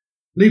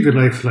live your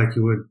life like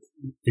you would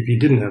if you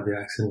didn't have the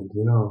accident,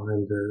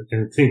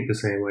 and think the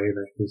same way,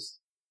 like, because,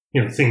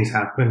 things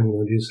happen,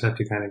 you just have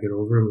to kind of get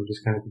over them and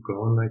just kind of keep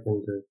going, like,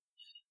 and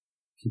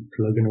keep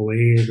plugging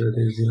away at it,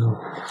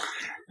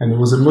 And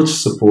was there much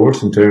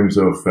support in terms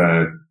of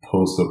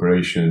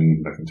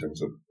post-operation, like in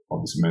terms of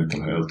obviously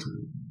mental health,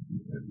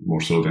 more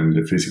so than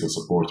the physical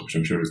support, which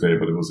I'm sure is there,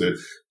 but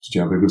did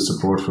you have a good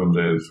support from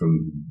the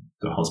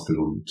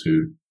hospital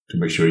to to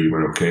make sure you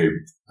were okay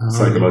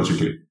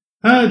psychologically?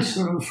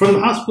 From the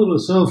hospital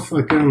itself,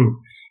 like,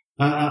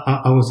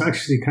 I was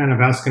actually kind of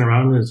asking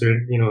around, is there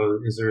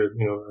a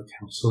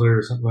counselor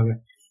or something like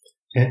that?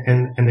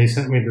 And they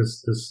sent me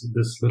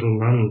this little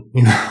nun,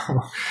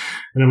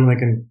 and I'm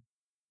like,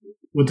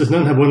 well, does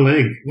nun have one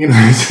leg?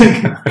 It's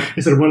like,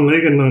 is it one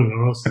legged nun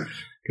or else?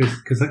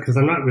 Cause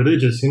I'm not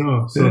religious,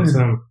 so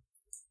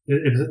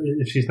it's,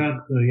 if she's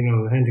not,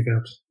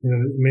 handicapped,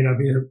 it may not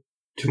be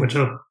too much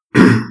help.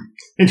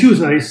 And she was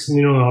nice,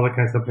 and, all that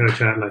kind of stuff. We had a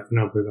chat, like,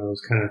 but I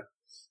was kind of,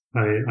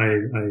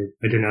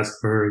 I didn't ask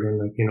for her again,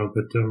 like,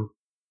 but,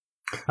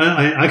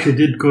 I actually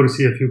did go to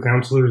see a few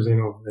counselors, and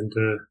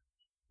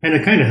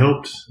it kind of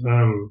helped.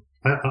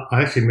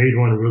 I actually made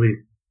one really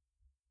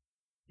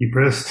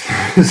depressed.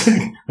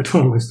 I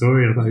told him my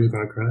story. I thought he was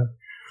going to cry.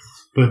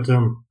 But,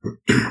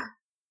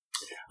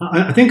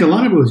 I think a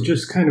lot of it was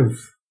just kind of,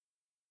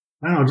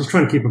 I don't know, just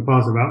trying to keep a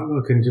positive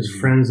outlook, and just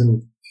friends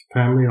and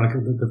family, like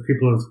the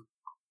people of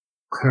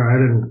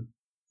Claret and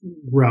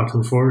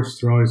Ralston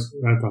Forest, they're always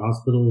at the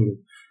hospital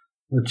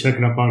and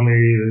checking up on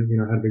me,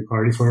 had a big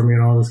party for me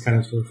and all this kind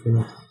of stuff,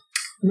 And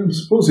I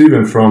suppose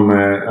even from,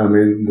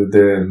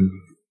 the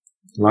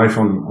life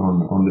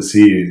on the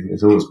sea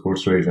is always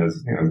portrayed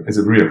as, it's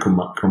a real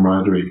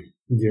camaraderie.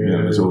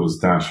 Yeah. There's always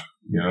that,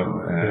 a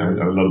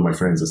lot of my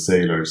friends are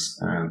sailors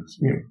and,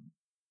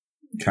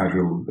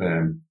 casual,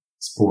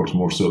 sports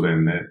more so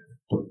than,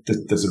 but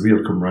there's a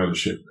real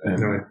comradeship.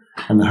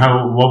 And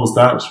what was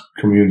that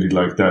community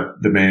like,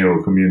 that, the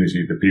Mayo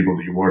community, the people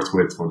that you worked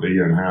with for the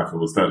year and a half,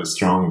 was that a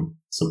strong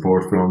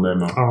support from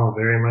them? Oh,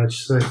 very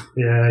much. Like,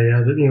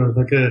 yeah.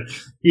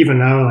 Even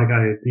now, like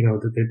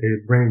they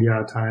bring the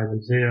odd time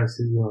and say,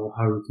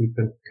 how are you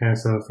keeping, kind of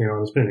stuff,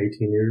 it's been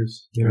 18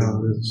 years,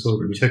 so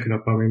checking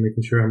up on me,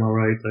 making sure I'm all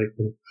right. Like,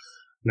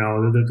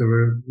 no, they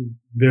were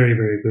very,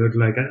 very good.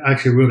 Like, I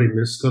actually really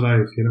missed the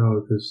life,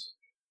 because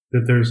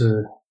that there's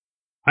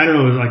I don't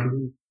know, like,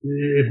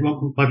 it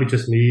might be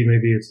just me.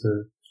 Maybe it's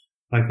a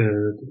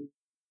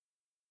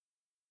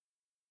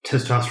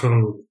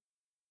testosterone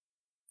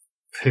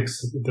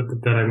fix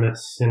that I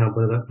miss,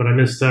 but I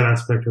miss that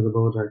aspect of the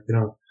boat, like,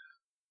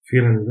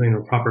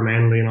 feeling, proper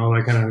manly and all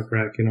that kind of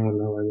crack, and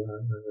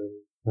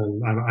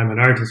I'm an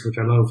artist, which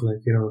I love,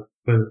 like,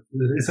 but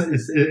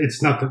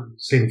it's not the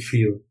same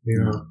feel,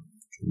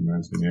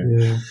 Imagine,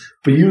 yeah.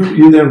 But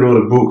you then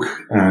wrote a book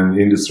and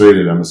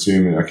illustrated, I'm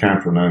assuming, I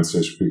can't pronounce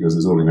it because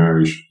it's all in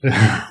Irish.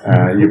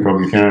 You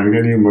probably can.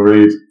 Can you,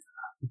 Mairead?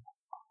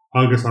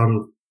 Agus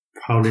an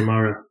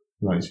Paulimara.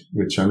 Right,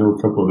 which I know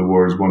a couple of the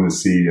words, one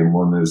is sea and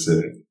one is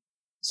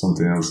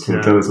something else. Can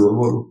you tell us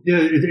what?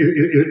 Yeah,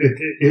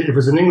 if it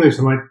was in English,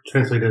 I might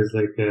translate it as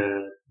like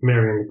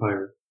Mary and the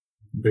Pirate,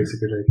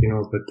 basically, like,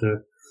 but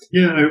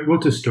I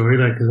wrote this story,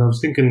 like, because I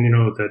was thinking,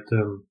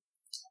 that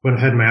when I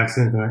had my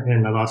accident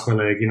and I lost my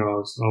leg, I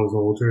was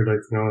older,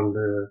 like,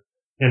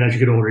 and as you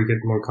get older, you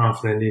get more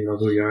confident,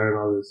 who you are and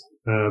all this.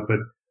 But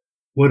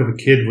what if a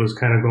kid was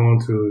kind of going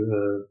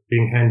through,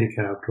 being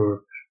handicapped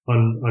or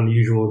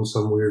unusual in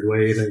some weird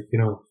way, like,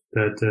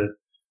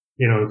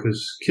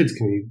 because kids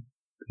can be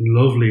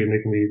lovely and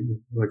they can be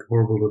like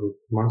horrible little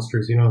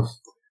monsters,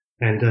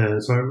 And,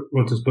 so I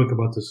wrote this book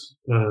about this,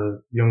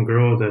 young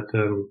girl that,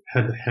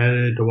 had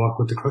to walk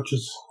with the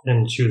crutches,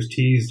 and she was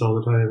teased all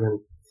the time,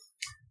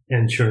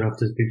 and sure enough,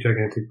 this big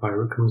gigantic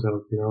pirate comes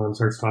out, and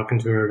starts talking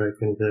to her,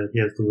 like, and he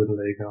has the wooden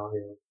leg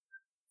on,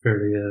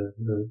 fairly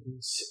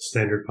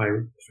standard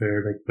pirate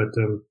fare, like, but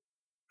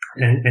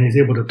and he's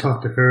able to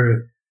talk to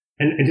her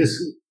and just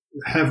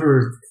have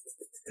her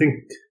think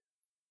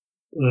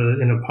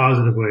in a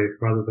positive way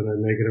rather than a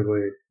negative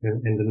way,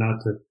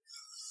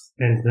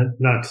 and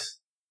not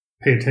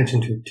pay attention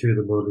to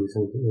the bullies,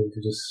 and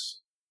to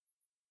just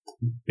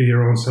be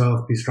your own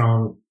self, be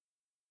strong,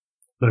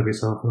 love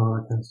yourself, and all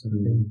that kind of stuff.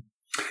 Mm-hmm.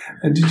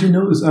 And did you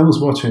notice, I was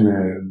watching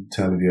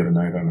telly the other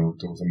night, I don't know if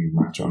there was any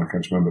match on, I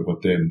can't remember,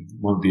 but then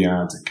one of the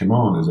ads that came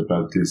on is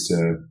about this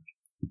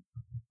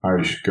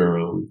Irish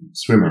girl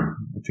swimmer.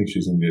 I think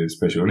she's in the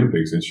Special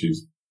Olympics, and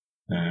she's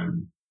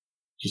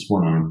just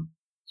one arm.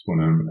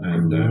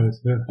 And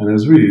and it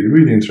was really,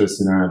 really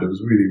interesting ad. It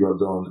was really well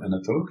done, and I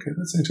thought, okay,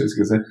 that's interesting,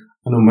 because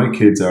I know my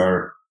kids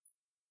are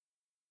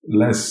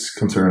less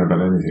concerned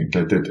about anything,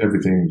 like that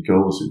everything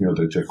goes,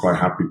 they're quite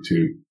happy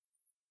to,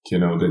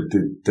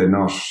 they're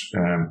not,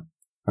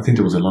 I think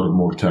there was a lot of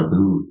more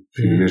taboo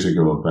a few years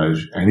ago about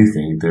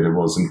anything, that it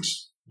wasn't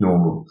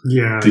normal.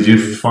 Yeah. Did you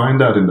find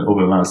that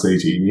over the last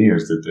 18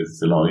 years that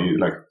there's a lot of,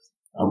 like,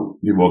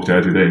 you walked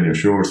out today in your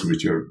shorts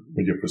with your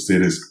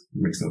prosthetics,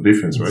 makes no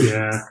difference, right?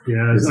 Yeah.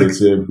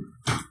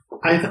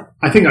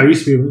 I think I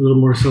used to be a little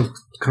more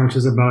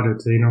self-conscious about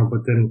it,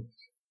 but then,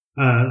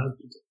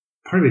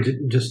 part of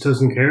me just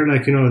doesn't care.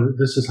 Like,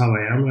 this is how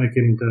I am. Like,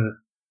 and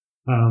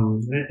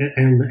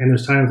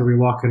there's times where we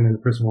walk in and the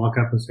person will walk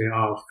up and say,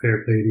 "Oh,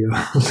 fair play to you."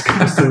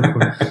 Kind of stuff.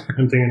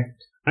 I'm thinking,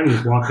 I'm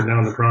just walking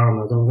down the prom.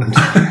 That's all I'm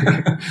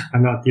doing.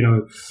 I'm not,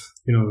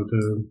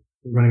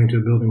 running into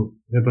a building,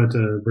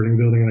 burning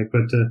building. Like,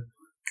 but,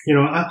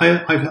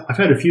 I've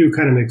had a few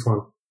kind of mixed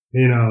ones.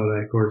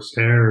 or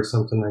stare or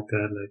something like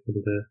that.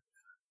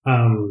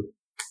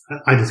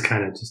 I just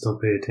kind of just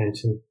don't pay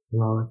attention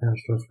and all that kind of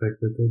stuff. Like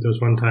there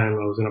was one time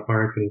I was in a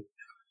park and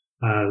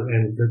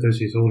there's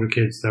these older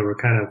kids that were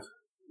kind of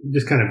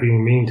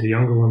being mean to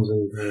younger ones,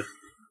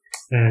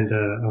 and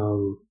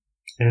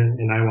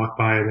I walked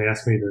by and they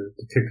asked me to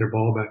take their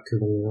ball back to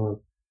them,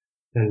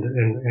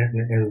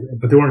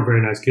 but they weren't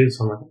very nice kids,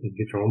 so I'm like,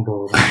 get your own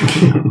ball back,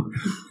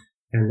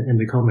 and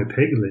they called me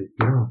peg leg,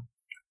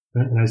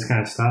 and I just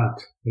kind of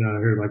stopped, I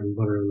heard like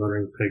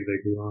muttering peg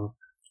leg,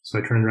 so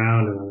I turned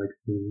around and I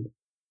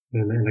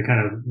and I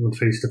kind of went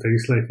face to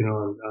face, like, and I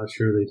was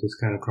sure they just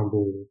kind of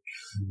crumbled.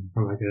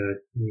 I'm like,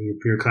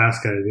 you're a class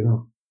guy,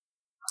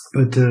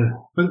 But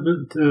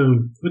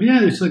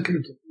yeah, it's like,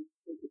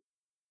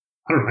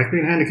 I don't like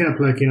being handicapped,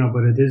 like,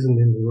 but it isn't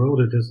in the world.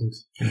 It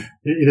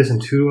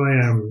isn't who I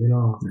am,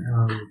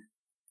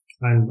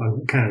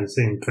 I'm kind of the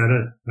same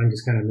feta. I'm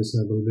just kind of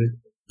missing a little bit,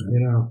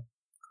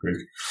 Great.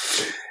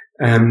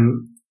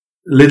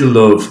 Little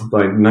Love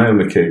by Niall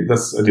McCabe.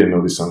 I didn't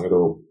know this song at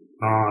all.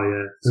 Oh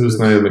yeah. Who's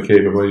Niall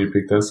McCabe and why you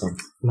picked that song?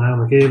 Niall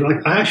McCabe,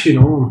 like, I actually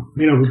know him,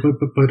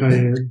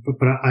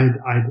 but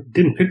I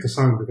didn't pick the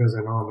song because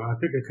I know him. I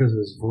picked it because of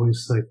his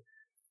voice. Like,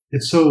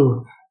 it's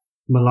so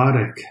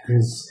melodic.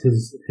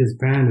 His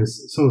band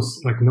is so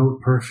like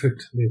note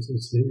perfect.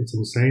 It's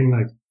insane.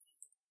 Like,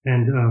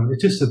 and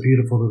it's just a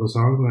beautiful little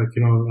song. Like,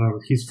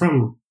 he's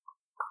from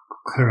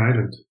Clare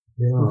Island.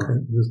 Okay.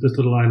 This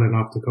little island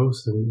off the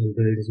coast, and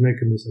he's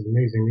making this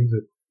amazing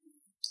music.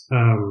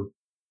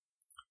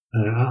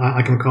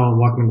 I can recall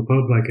walking in the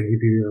pub, like, and he'd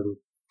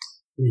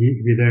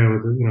be there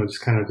with,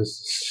 just kind of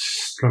just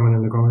strumming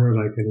in the corner,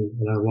 like, and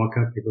I walk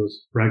up, he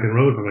goes, Rag and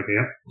Road. I'm like,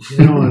 yep,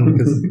 and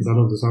because I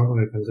love the song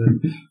when it comes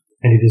in,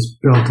 and he just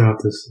built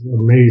out this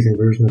amazing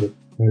version of it,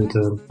 and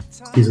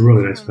he's a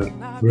really nice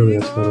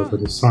fellow, but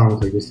his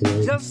songs are just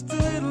amazing. Just a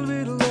little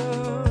bit of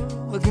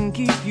love can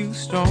keep you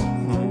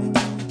strong.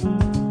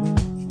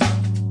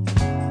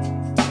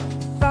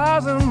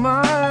 1,000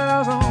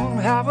 miles on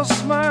half a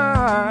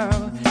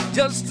smile.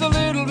 Just a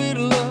little bit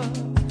of love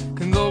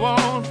can go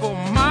on for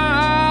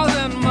miles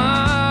and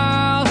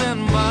miles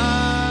and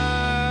miles.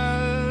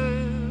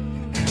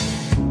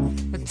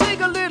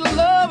 Take a little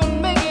love and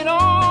make it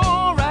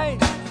all right.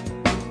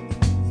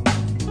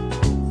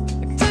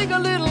 Take a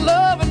little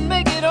love and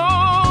make it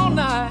all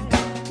night.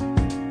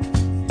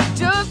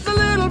 Just a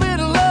little bit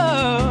of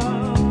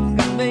love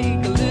can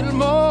make a little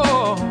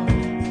more.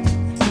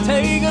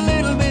 Take a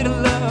little bit of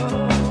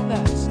love,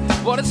 that's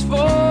what it's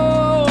for.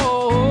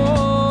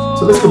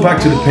 So let's go back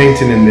to the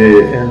painting and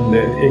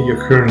your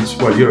current,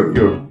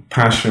 your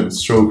passion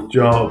stroke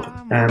job.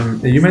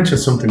 You mentioned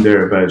something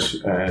there about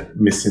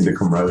missing the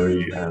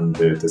camaraderie and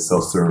the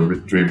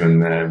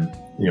testosterone-driven,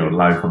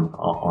 life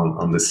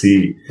on the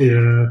sea.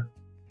 Yeah.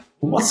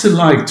 What's it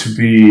like to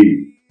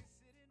be?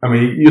 I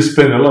mean, you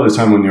spend a lot of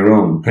time on your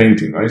own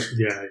painting, right?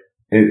 Yeah.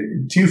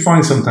 Do you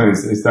find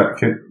sometimes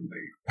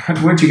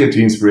where do you get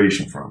the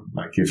inspiration from?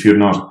 Like, if you're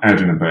not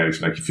out and about,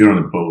 like if you're on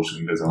a boat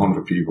and there's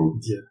 100 people.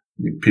 Yeah.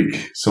 You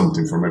pick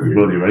something from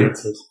everybody, right?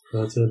 That's it.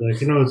 Like,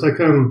 it's like,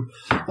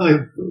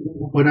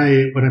 when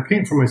I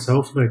paint for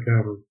myself, like,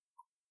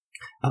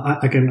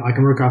 I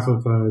can work off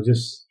of,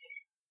 just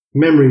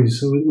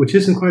memories, which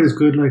isn't quite as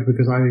good, like,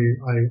 because I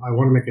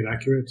want to make it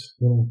accurate,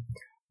 so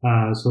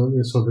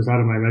if it's out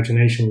of my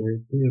imagination,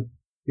 you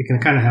can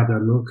kind of have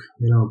that look,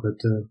 but,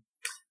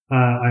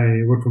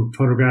 I work from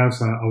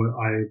photographs.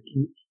 I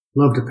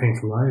love to paint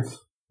from life,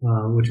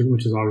 which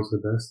is always the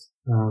best.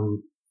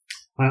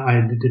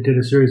 I did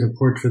a series of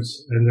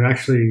portraits, and they're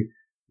actually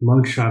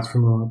mug shots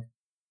from about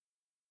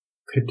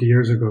 50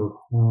 years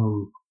ago.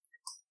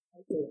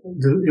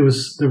 There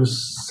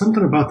was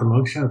something about the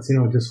mug shots,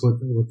 just with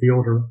the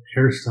older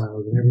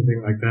hairstyles and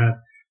everything like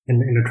that,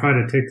 and to try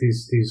to take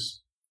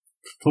these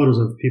photos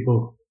of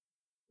people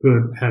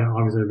who had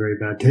obviously a very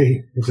bad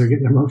day if they're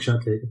getting their mug shot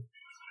taken,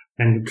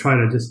 and to try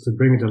to just to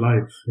bring it to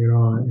life,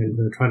 and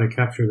to try to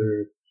capture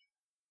their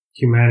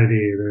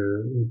humanity,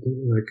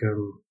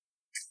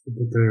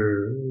 if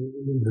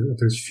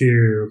there's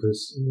fear, if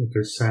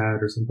they're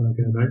sad or something like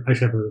that. I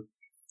actually have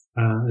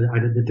I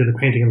did a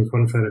painting of this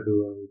one fella who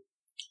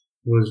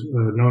was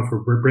known for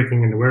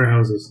breaking into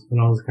warehouses and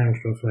all this kind of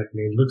stuff. Like,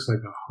 he looks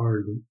like a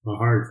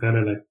hard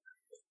fella, like.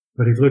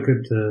 But if you look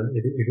at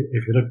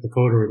if you look at the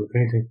photo or the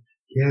painting,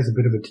 he has a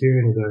bit of a tear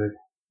in his eye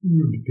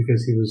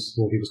because he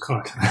was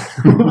caught.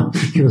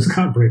 He was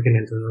caught breaking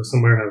into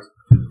some warehouse.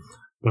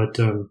 But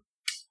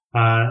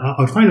I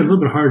would find it a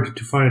little bit hard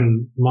to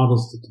find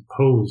models to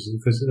pose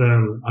because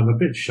I'm a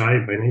bit shy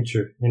by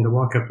nature, and to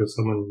walk up to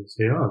someone and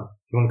say, "Oh,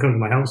 you want to come to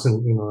my house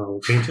and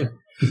I'll paint you?"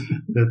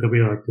 They'll be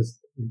like,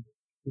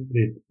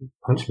 they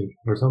punch me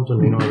or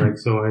something, like.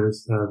 So I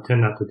just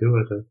tend not to do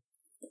it.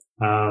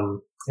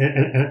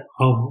 And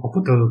I'll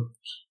put the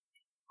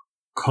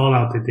call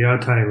out at the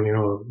odd time,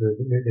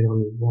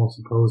 anyone wants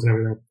to pose and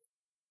everything.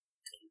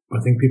 I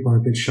think people are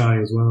a bit shy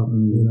as well,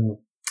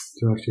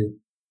 to actually.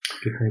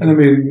 And I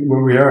mean,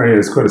 where we are here,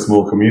 it's quite a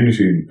small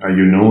community. Are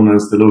you known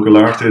as the local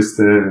artist?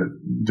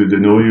 Do they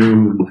know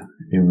you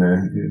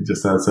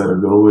just outside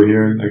of Galway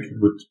here? Like,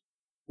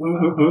 are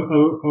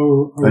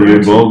you right.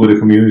 involved with the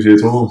community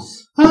at all?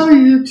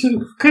 Yeah,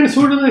 kind of,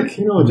 sort of, like,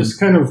 just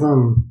kind of,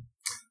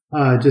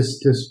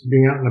 just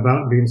being out and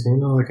about, being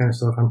seen, all that kind of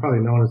stuff. I'm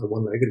probably known as the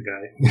one-legged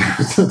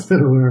guy. So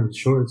instead of wearing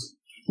shorts,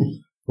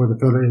 or the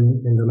fella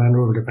in the Land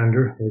Rover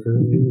Defender,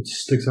 it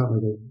sticks out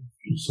like a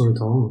sore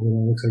thumb. It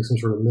looks like some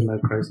sort of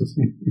midlife crisis.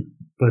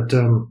 But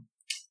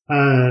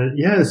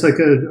yeah, it's like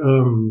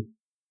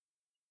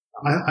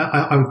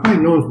I'm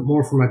probably known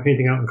more for my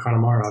painting out in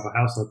Connemara. I have a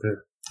house out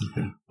there.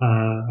 Okay.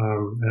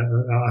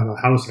 I have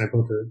a house and I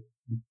built a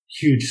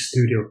huge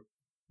studio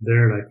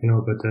there, but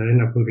I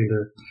ended up moving to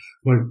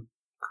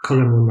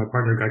Cullen when my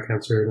partner got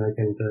cancer, and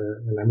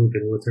I moved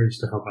in with her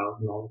just to help out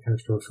and all that kind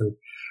of stuff. And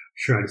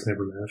sure, I just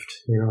never left,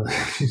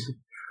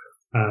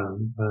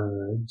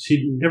 she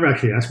never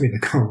actually asked me to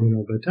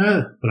come, but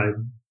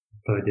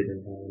I did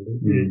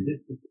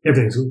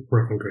everything's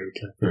working great.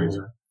 Right.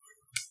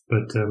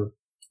 But,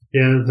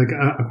 yeah, it's like,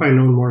 I'm probably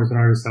known more as an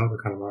artist out in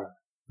Connemara,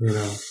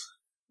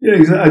 Yeah,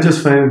 exactly. I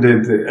just found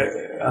that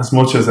as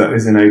much as that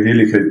is an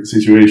idyllic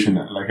situation,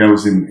 like I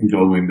was in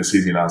Galway in the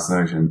city last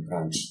night and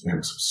it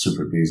was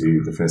super busy.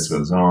 The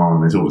festival's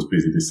on. It's always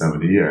busy this time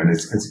of the year, and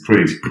it's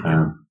great.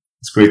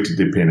 It's great to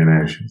dip in and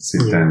out,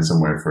 sit down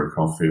somewhere for a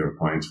coffee or a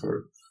pint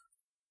for,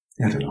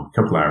 I don't know, a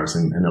couple of hours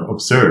and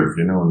observe,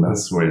 and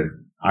that's where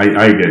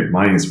I get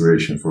my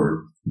inspiration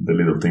for the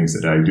little things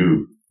that I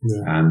do.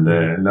 Yeah. And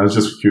I was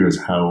just curious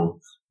how,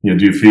 do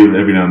you feel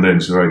every now and then,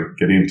 should I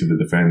get into the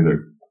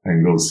Defender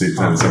and go sit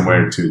down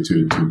somewhere to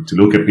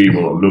look at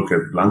people or look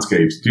at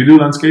landscapes? Do you do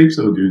landscapes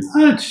or do you?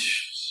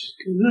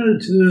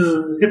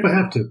 If I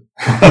have to.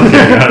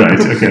 Okay, all right,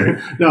 okay.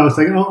 No, it's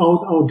like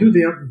I'll do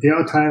the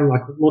odd time.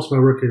 Like most of my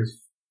work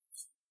is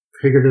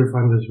figurative.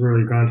 I'm just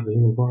really drawn to the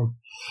human form.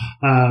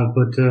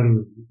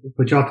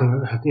 But you often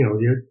have,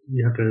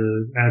 you have to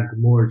add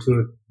more to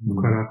it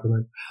quite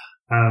often.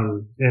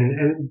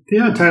 And the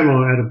odd time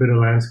I'll add a bit of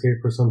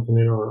landscape or something.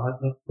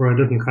 Where I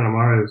live in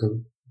Connemara, there's a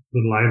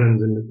little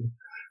island and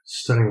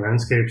stunning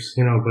landscapes,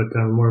 but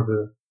more of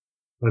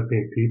like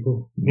being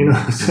people,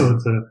 so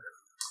it's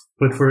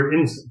but for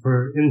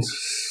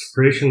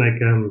inspiration, like,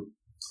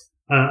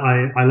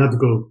 I love to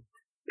go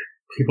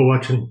people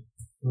watching.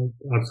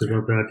 Obviously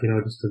love that,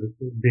 just to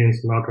be in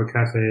some outdoor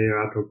cafe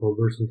or outdoor pub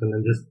or something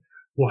and just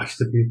watch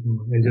the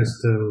people and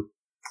just,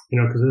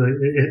 cause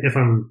if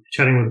I'm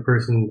chatting with a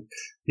person,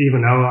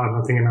 even now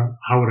I'm thinking,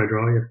 how would I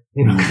draw you?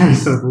 Kind of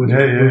stuff. I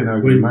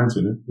can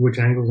imagine it. Which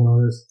angles and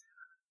all this.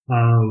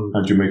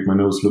 How'd you make my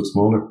nose look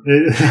smaller?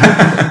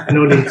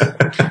 No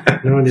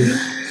need.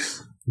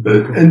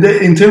 And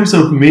in terms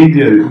of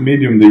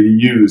medium that you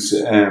use,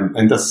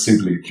 and that's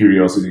simply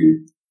curiosity,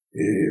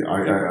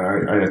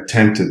 I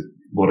attempted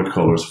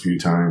watercolors a few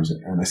times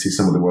and I see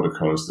some of the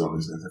watercolors done.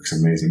 It looks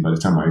amazing. By the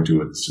time I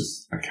do it, it's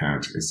just, I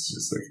can't. It's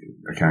just like,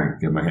 I can't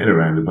get my head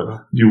around it. But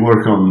do you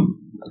work on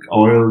like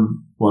oil,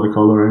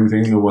 watercolor, or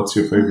anything? Or what's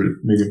your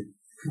favorite medium?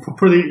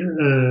 For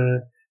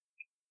the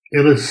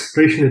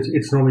illustration,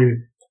 it's normally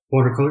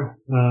watercolor.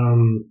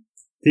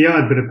 The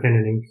odd bit of pen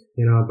and ink,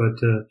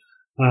 but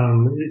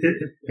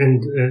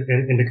and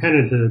to kind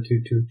of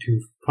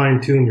to fine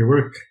tune your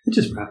work, it's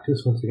just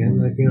practice once again.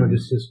 Like,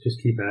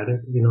 just keep at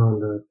it,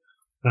 and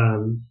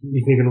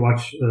you can even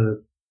watch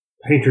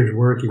painters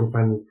work. You can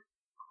find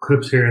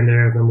clips here and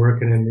there of them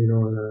working and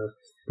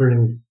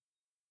learning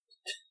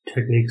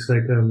techniques.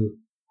 Like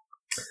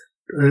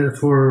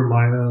for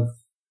my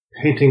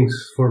paintings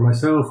for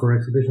myself or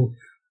exhibition,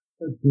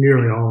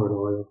 nearly all in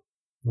oil.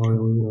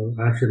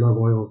 I actually love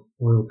oil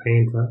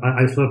paint.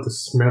 I just love the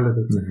smell of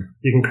it. Mm-hmm.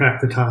 You can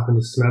crack the top and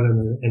just smell it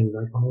and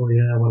like, oh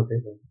yeah, I want to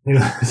paint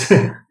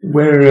that.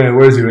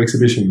 Where's your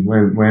exhibition?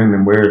 When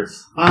and where?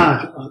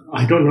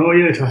 I don't know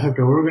yet. I have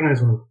to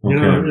organize one.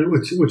 Okay.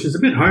 Which is a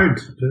bit hard,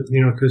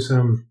 because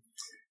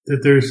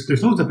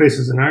there's loads of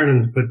places in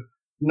Ireland, but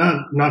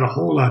not a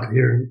whole lot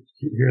here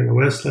in the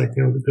West. Like,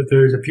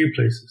 there's a few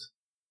places,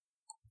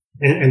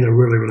 and they're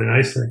really, really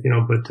nice. Like,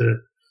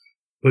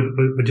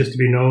 but just to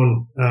be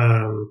known,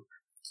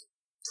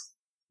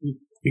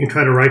 you can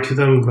try to write to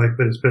them, like,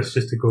 but it's best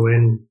just to go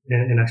in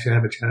and actually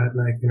have a chat,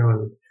 like,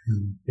 and,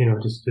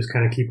 just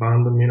kind of keep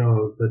on them,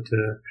 but,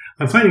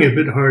 I'm finding it a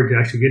bit hard to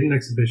actually get an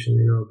exhibition,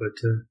 but,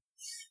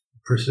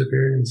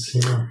 perseverance,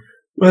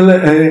 Well,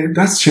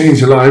 that's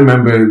changed a lot. I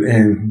remember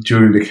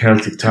during the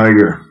Celtic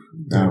Tiger,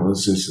 there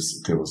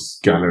was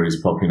galleries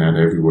popping out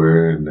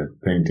everywhere and the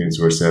paintings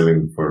were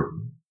selling for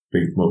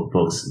big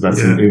bucks.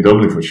 That's in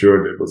Dublin for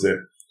sure. It was it.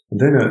 And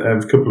then I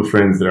have a couple of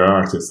friends that are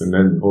artists, and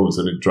then all of a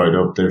sudden it dried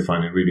up. They're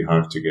finding it really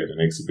hard to get an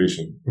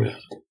exhibition. Yeah.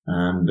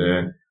 And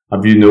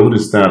have you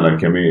noticed that?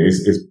 Like, I mean,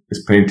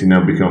 is painting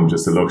now become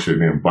just a luxury?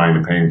 Buying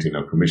a painting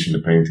or commissioning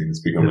a painting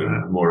is becoming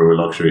more of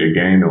a luxury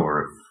again,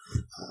 or?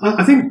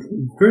 I think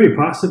very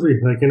possibly.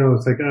 Like,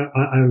 it's like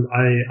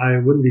I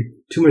wouldn't be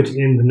too much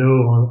in the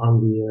know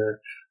on the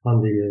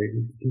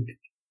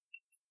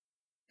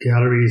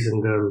galleries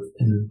and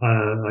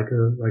like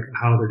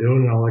how they're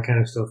doing and all that kind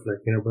of stuff, like,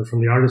 but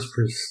from the artist's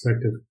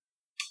perspective,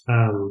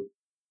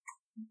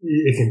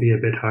 it can be a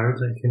bit hard,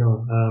 like, you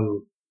know,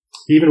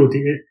 even with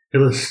the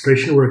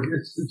illustration work,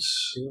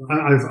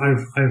 I've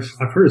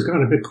heard it's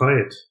gone a bit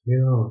quiet, you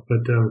know,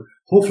 but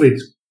hopefully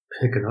it's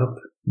picking up.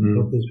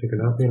 Hopefully it's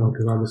picking up, you know,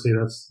 because obviously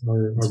that's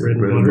our bread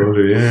and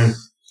butter. Yeah.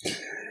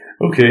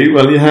 Okay,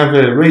 well, you have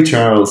Ray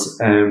Charles,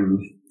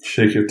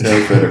 Shake Your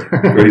Tail Feather.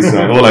 Great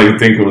song. All I could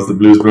think of was the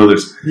Blues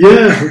Brothers.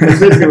 Yeah, that's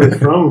basically what it's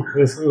from.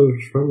 That's what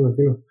it's from, like,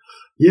 you know.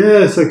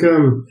 Yeah, it's like,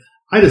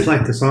 I just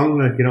like the song,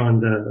 like, you know,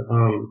 and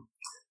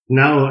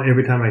now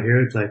every time I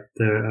hear it, like,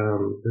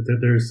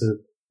 there's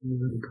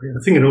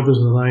I think it opens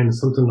with a line,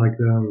 something like,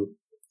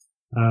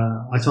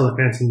 I saw the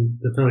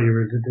fellow you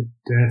were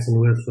dancing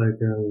with, like,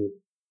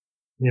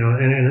 you know,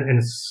 and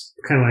it's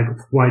kind of like,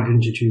 why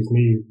didn't you choose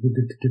me?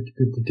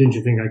 Didn't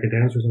you think I could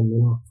dance or something,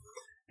 you know?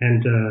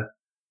 And,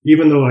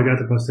 even though I got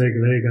the prosthetic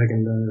leg, I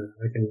can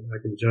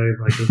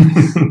jive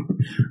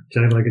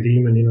jive like a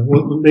demon, you know.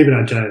 Well, maybe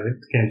not jive. I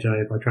can't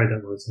jive. I tried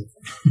that once.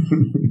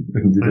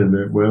 And you did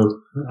it well.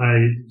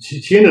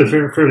 She ended up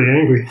fairly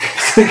angry.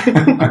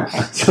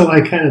 So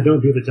I kind of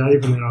don't do the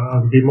jive, and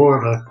I'll be more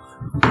of a,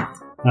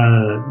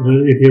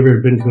 if you've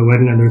ever been to a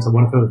wedding and there's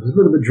one fellow who's a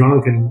little bit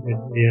drunk, and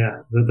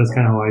yeah, that's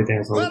kind of how I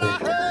dance all the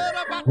time.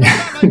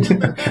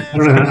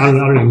 I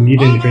don't even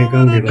need any drink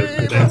on me, like,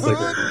 I dance like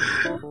that.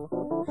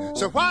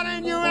 So why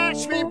didn't you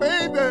ask me,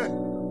 baby?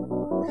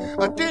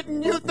 Or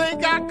didn't you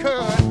think I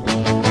could?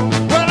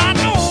 Well, I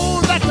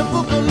know that the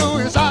Boogaloo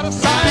is out of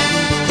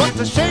sight, but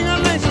the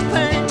shing-a-ling's a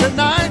thing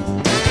tonight.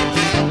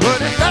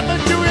 But if that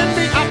was you and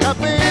me,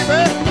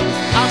 baby,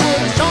 I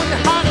would have shown you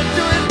how to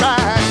do it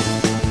right.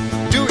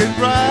 Do it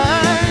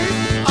right.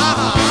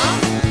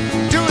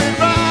 Do it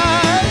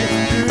right.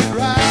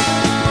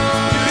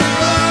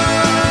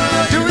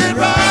 Do it right. Do it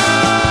right.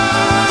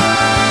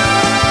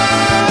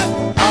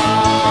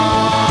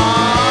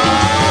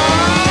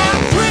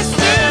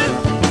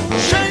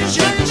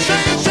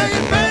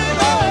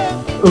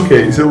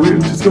 Okay, so we're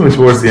just coming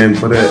towards the end,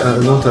 but I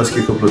want to ask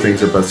you a couple of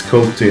things about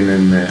sculpting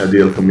and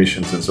ideal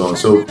commissions and so on.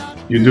 So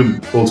you do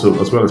also,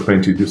 as well as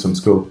painting, you do some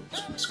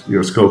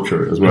your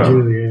sculpture as well. I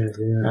do, yeah.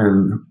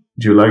 And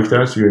do you like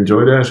that? Do you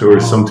enjoy that, or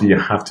is it something you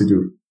have to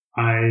do?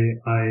 I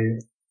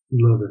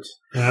love it.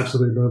 I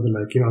absolutely love it.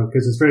 Like, you know,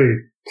 because it's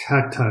very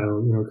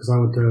tactile. You know, because I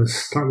would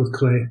start with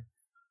clay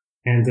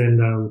and then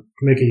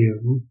make a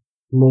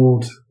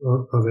mold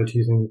of it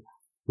using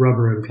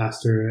rubber and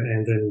plaster,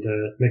 and then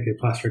make a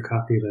plaster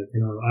copy. Like, you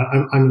know,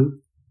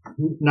 I'm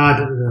not,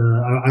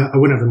 I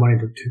wouldn't have the money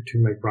to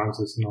make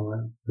bronzes and all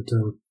that,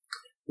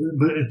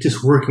 but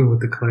just working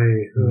with the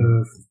clay,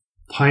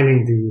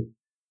 finding the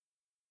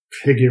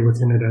figure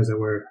within it, as it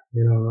were.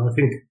 You know, I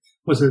think,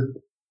 was it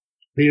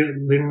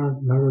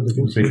Leonardo da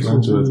Vinci?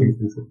 Michelangelo, I think.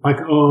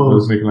 Like, oh, it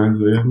was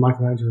Michelangelo, yeah.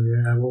 Michelangelo,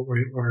 yeah.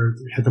 Or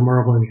had the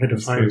marble and he had to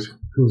fight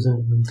who's in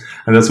it.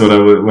 And that's what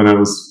when I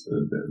was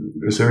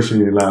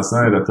researching it last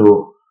night, I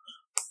thought,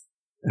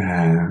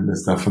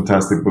 there's that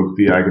fantastic book,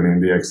 The Agony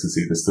and the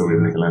Ecstasy, the story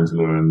of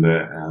Michelangelo, and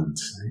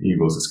he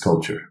was a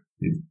sculptor.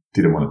 He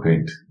didn't want to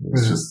paint. It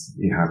was just,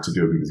 he had to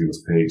do it because he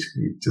was paid.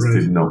 He just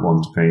did not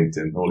want to paint,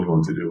 and all he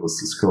wanted to do was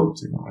to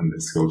sculpt, you know, and the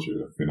sculpture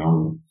is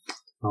phenomenal.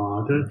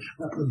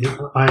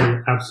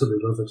 I absolutely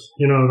love it.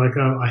 You know, like,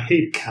 I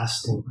hate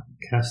casting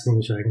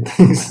shagging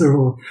things.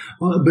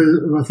 But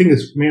I think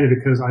it's mainly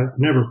because I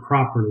never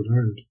properly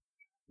learned,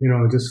 you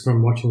know, just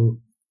from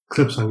watching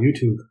clips on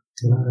YouTube.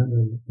 And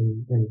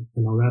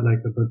all that,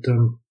 like that. But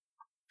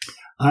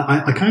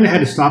I kind of had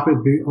to stop it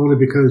only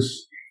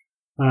because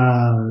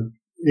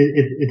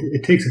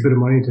it takes a bit of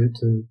money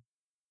to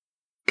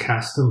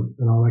cast them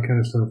and all that kind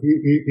of stuff.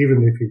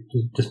 Even if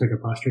you just make a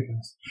plaster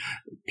cast,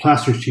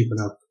 plaster's cheap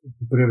enough,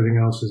 but everything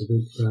else is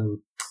a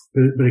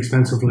bit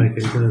expensive. Like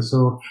it.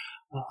 So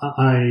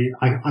I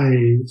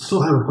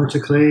still have a bunch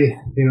of clay,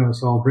 you know,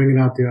 so I'll bring it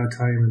out the odd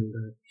time and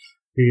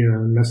be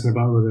messing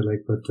about with it,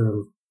 like. But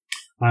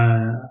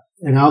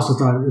and I also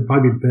thought it'd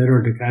probably be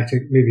better to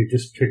actually maybe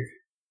just pick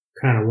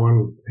kind of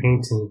one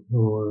painting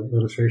or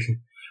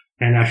illustration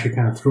and actually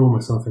kind of throw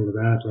myself into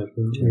that, like,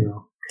 you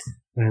know.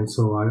 And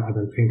so I've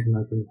been painting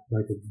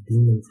like a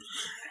demon.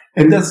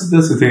 And that's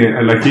the thing.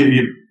 Like,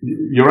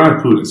 your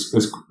output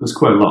is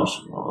quite a lot.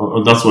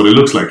 Or that's what it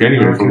looks like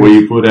anyway, from what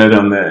you put out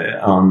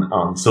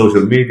on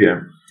social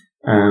media.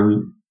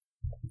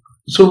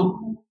 So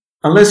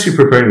unless you're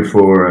preparing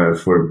for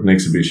an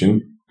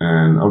exhibition,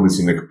 and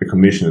obviously a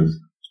commission is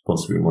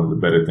possibly one of the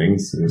better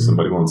things. If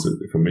somebody wants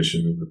a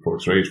commission, a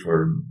portrait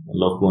for a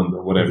loved one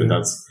or whatever,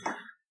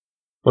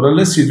 but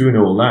unless you're doing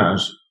all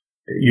that,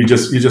 you're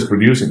just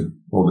producing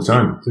all the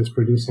time. Just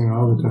producing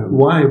all the time.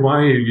 Why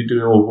are you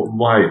doing all?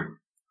 Why?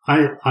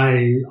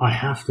 I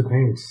have to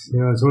paint. You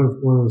know, it's one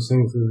of those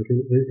things. Like,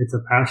 it's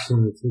a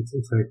passion.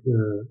 It's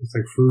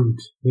like food.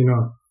 You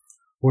know,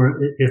 or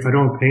if I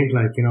don't paint,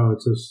 like, you know,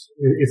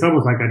 it's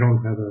almost like I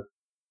don't have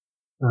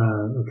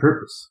a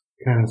purpose.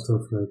 Kind of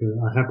stuff. Like,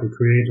 I have to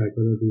create, like,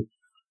 whether it be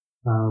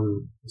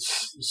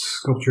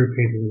sculpture,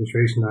 painting,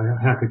 illustration. I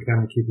have to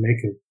kind of keep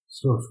making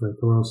stuff,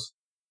 like, or else,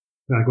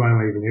 like, why am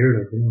I even here?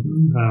 Like, you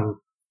know.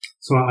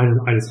 So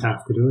I just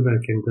have to do it.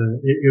 Like, and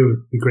it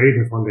would be great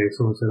if one day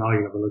someone said, "Oh,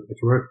 you never look at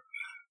your work.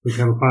 We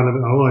can have a pile of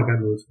it. Oh, I got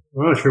news.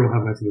 Oh, sure, we'll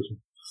have my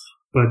solution."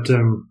 But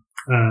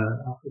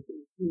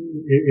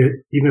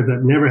even if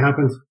that never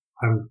happens,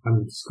 I'm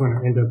just going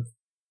to end up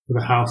with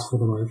a house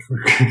full of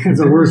artwork. It's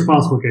the worst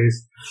possible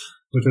case,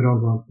 which I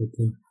don't want. But,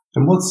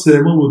 and what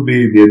would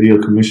be the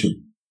ideal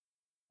commission?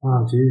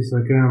 Oh, geez,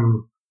 like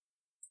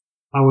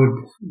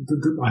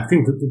I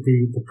think that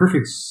the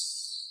perfect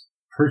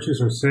purchase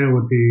or sale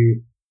would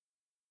be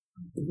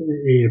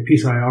a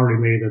piece I already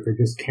made that they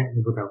just can't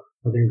live without.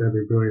 I think that'd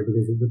be brilliant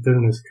because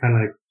then it's kind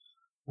of like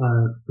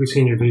we've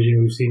seen your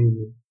vision, we've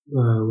seen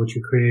what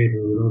you create,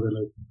 and we know that.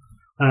 Like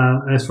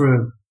as for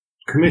a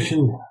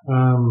commission,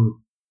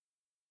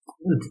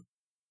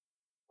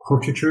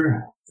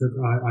 portraiture, that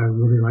I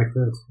really like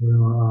that. You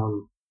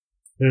know,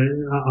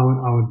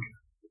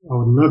 I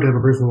would love to have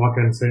a person walk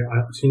out and say,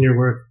 "I've seen your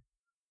work.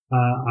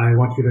 I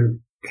want you to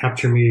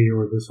capture me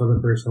or this other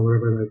person or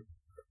whatever.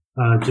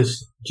 Like,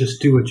 just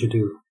do what you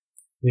do.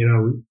 You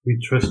know, we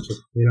trust you.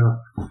 You know,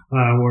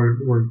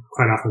 we're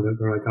quite often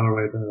they're like, all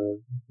right,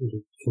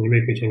 can you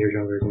make me 10 years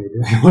younger? Can you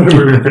do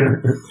whatever?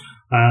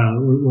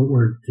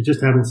 We're to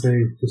just have them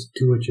say, just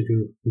do what you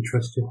do. We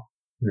trust you.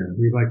 Yeah.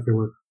 We like your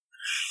work.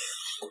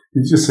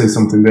 You just say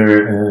something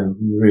there,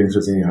 really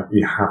interesting.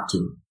 You have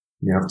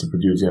to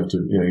produce. You have to,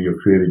 your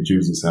creative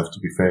juices have to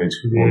be fed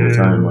all the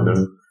time,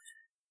 whatever.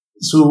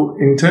 So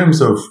in terms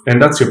of,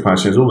 and that's your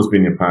passion, it's always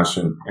been your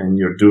passion, and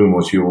you're doing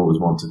what you always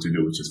wanted to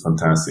do, which is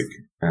fantastic.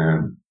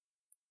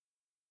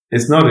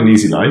 It's not an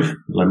easy life.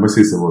 Like my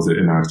sister was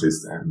an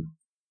artist, and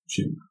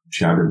she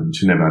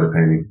never had a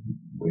penny.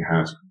 We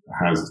had a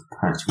house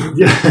packed with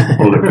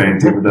all the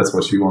painting, but that's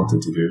what she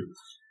wanted to do.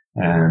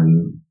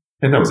 And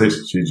that was it.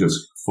 She just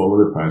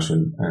followed her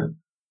passion.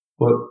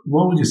 But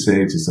what would you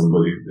say to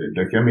somebody,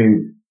 like, I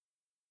mean,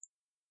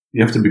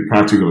 you have to be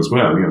practical as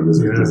well.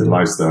 There's a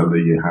lifestyle that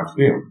you have,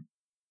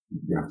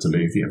 you have to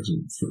live, you have to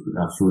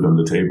have food on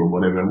the table,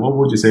 whatever. And what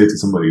would you say to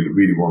somebody who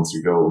really wants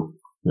to go,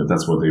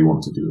 that's what they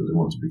want to do, they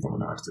want to become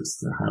an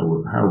artist, how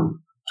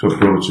to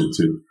approach it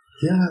too?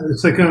 Yeah,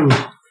 it's like, I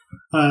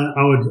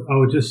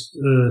would just,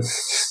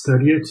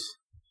 study it,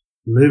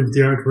 live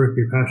the artwork,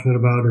 be passionate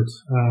about it,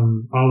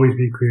 always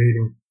be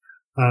creating.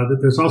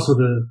 There's also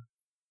the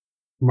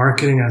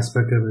marketing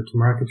aspect of it, to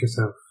market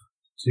yourself,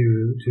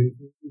 to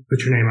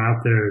put your name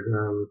out there,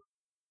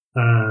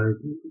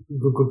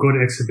 go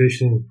to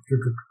exhibitions,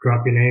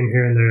 drop your name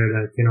here and there,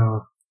 like,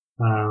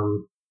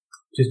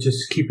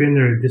 just keep in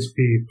there, just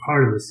be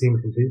part of the scene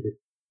completely.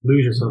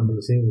 Lose yourself in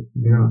the scene,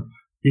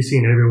 be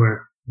seen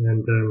everywhere.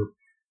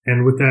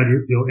 And with that,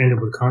 you'll end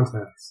up with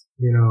contacts,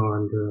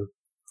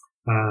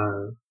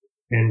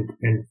 and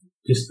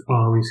just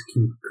always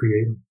keep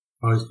creating,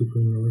 always keep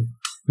creating.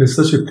 There's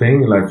such a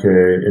thing like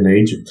an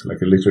agent,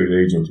 like a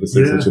literary agent. Is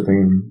there such a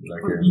thing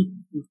like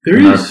there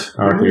is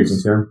art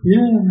agent? Yeah,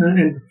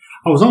 and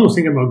I was almost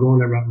thinking about going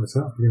that route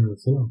myself,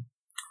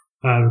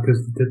 because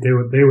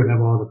they would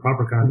have all the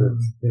proper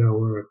contacts,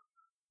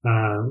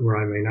 where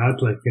I may not,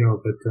 but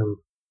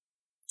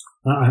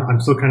I'm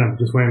still kind of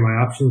just weighing my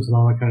options and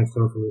all that kind of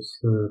stuff.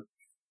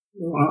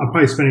 I'm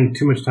probably spending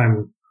too much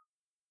time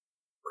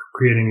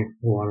creating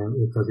water,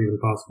 if that's even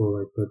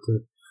possible. But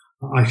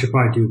I should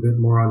probably do a bit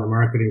more on the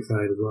marketing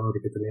side as well to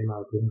get the name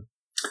out.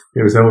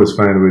 It was always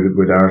fun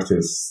with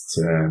artists.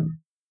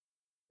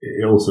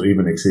 Also,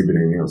 even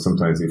exhibiting.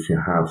 Sometimes if you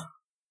have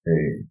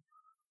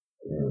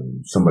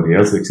somebody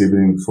else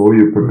exhibiting for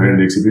you, preparing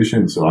the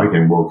exhibition, so I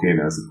can walk in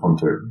as a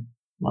punter.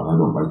 Well, I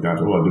don't like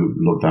that. Oh, I do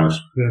love that.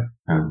 Yeah.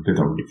 And they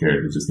don't really care.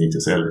 They just need to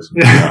sell it.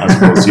 I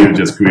suppose you're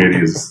just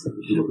creating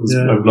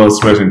blood,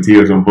 sweat and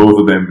tears on both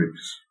of them.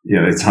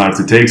 It's hard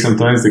to take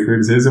sometimes the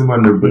criticism,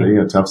 but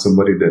to have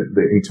somebody that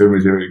the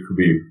intermediary could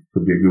be a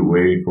good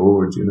way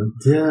forward,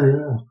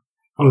 Yeah.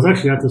 I was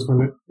actually at this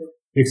one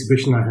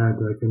exhibition I had,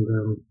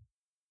 and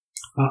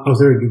I was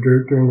there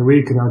during the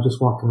week, and I was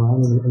just walking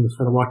around, and this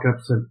fellow walked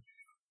up and said,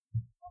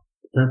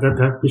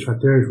 that piece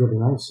right there is really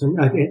nice. And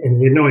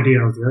he had no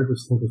idea I was there,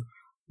 just thinking,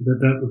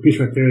 that piece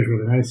right there is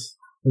really nice.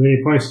 And then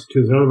he points to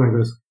his other one and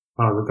goes,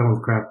 "Oh, that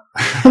one's crap."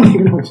 I don't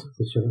even know what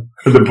to say.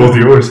 They're both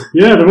yours.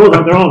 Yeah,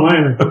 they're all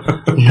mine.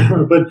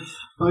 But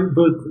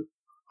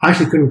I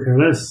actually couldn't care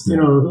less.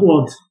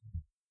 Well,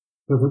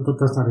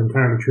 that's not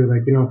entirely true.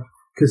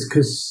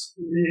 Because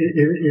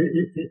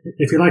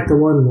if you like the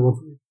one,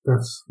 well,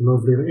 that's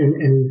lovely.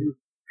 And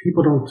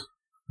people don't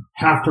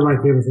have to like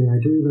everything I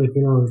do.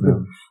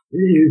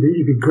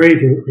 It'd be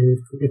great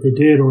if they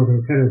did, or they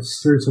kind of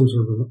stirred some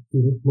sort of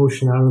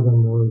emotion out of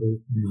them, or they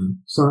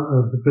saw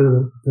a bit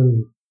of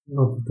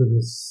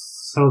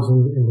themselves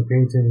in the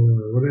painting,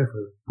 or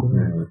whatever.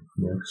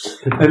 Yeah.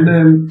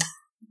 And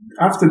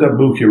after that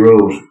book you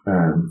wrote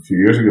a few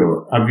years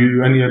ago, have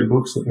you any other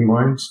books in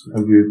mind?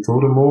 Have you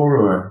thought of more?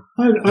 Or?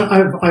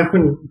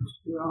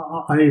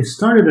 I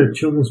started a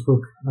children's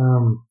book.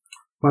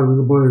 About a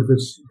little boy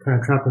that's kind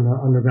of trapped in the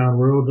underground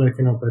world, but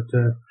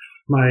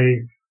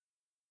my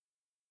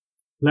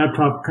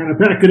laptop kind of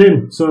packed it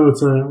in, so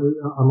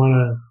I'm on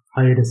a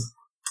hiatus.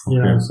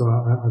 Yeah, so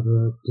I've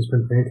just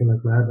been painting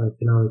like mad. Like,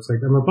 you know, it's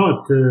like I'm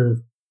about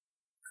 50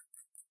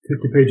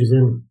 pages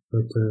in,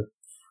 but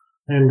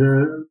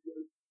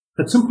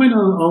at some point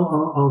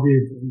I'll be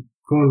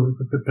going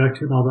a bit back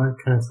to it and all that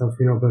kind of stuff,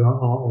 you know. But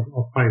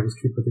I'll probably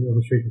just keep with the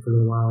illustration for a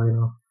little while, you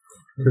know,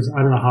 because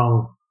I don't know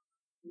how.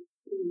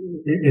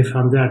 If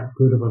I'm that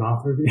good of an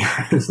author,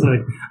 it's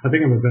like I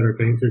think I'm a better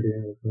painter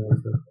than you know,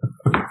 so.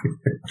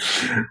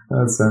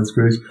 That sounds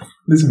great.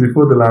 Listen,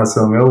 before the last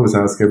song, I always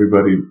ask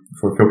everybody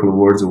for a couple of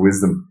words of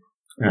wisdom.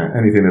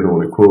 Anything at all,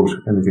 a quote,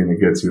 anything that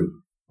gets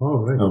you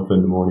up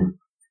in the morning.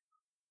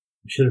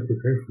 I should have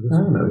prepared for this.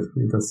 No,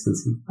 that's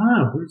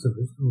words of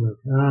wisdom.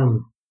 Like,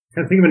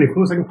 can't think of any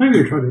quotes. I can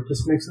probably try to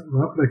just make something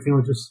up. Like, you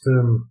know, just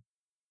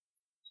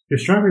you're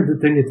stronger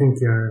than you think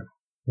you are.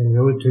 And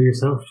you owe it to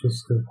yourself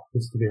just to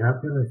be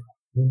happy. Like,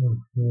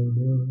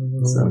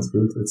 sounds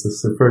good. It's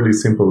a fairly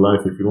simple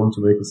life. If you want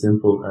to make it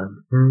simple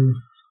and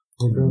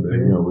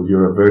you know, with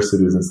your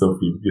adversities and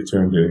stuff, you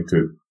turned it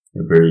into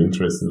a very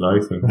interesting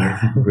life and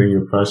bring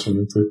your passion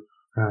into it,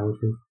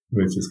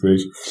 which is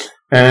great.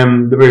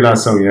 The very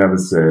last song you have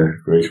is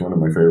great. One of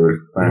my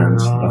favorite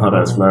bands, the Hot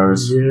Ass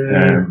Flowers.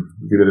 Yeah.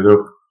 Give it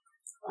up.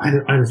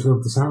 I just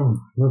love the song.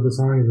 Love the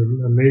song. It's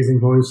an amazing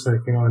voice,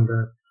 like, you know, and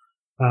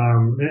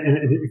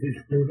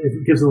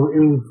it gives a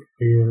little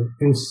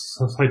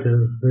insight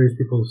to various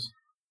people's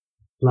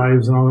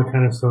lives and all that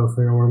kind of stuff,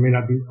 you know, where it may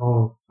not be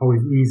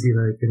always easy,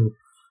 like,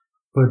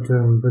 but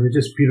it's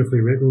just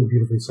beautifully written,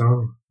 beautifully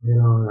sung, you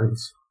know.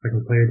 I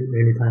can play it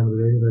any time of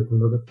the day, I can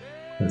love it.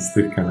 That's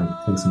Steve Cannon.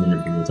 Thanks a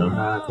million for your time.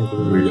 Thank you.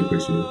 Really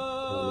appreciate it.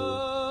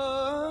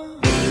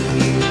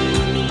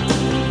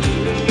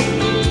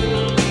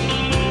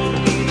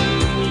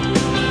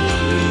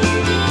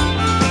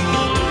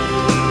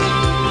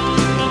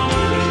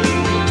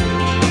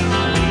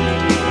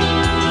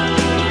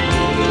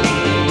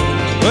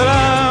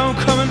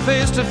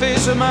 To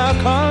face of my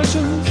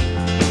conscience,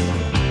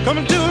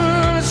 coming to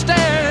an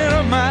understanding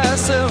of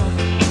myself,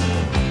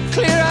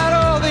 clear out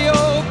all the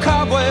old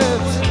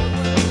cobwebs,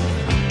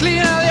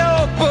 clean out the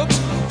old books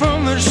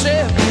from the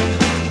shelf.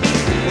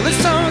 Well, this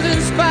song's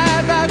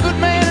inspired by a good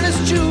man and his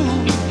Jew,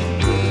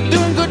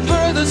 doing good for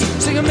others,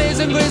 sing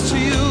Amazing Grace to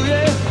you,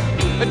 yeah.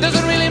 It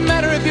doesn't really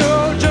matter if you're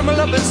all jumbled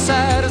up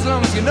inside, as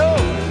long as you know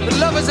that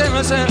love is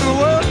endless and the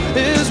world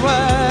is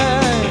wide.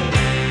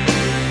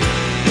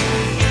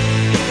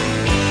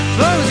 As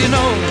long as you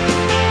know.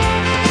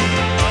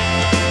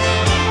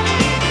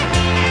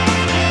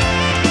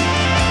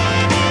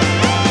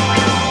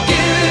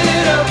 Give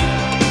it up,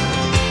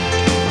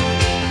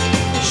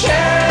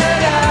 share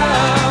it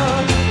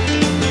out,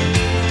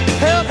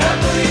 help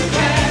who you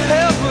can,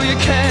 help who you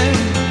can.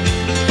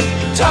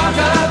 Talk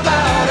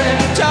about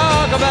it,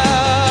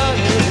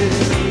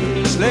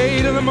 it's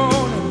late in the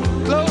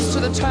morning, close to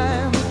the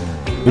time.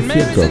 If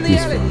you got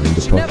this far in the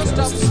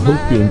podcast, I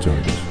hope you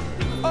enjoyed it.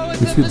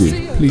 If you did,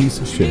 please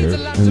share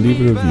and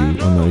leave a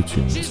review on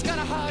iTunes.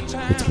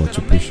 It's much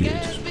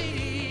appreciated.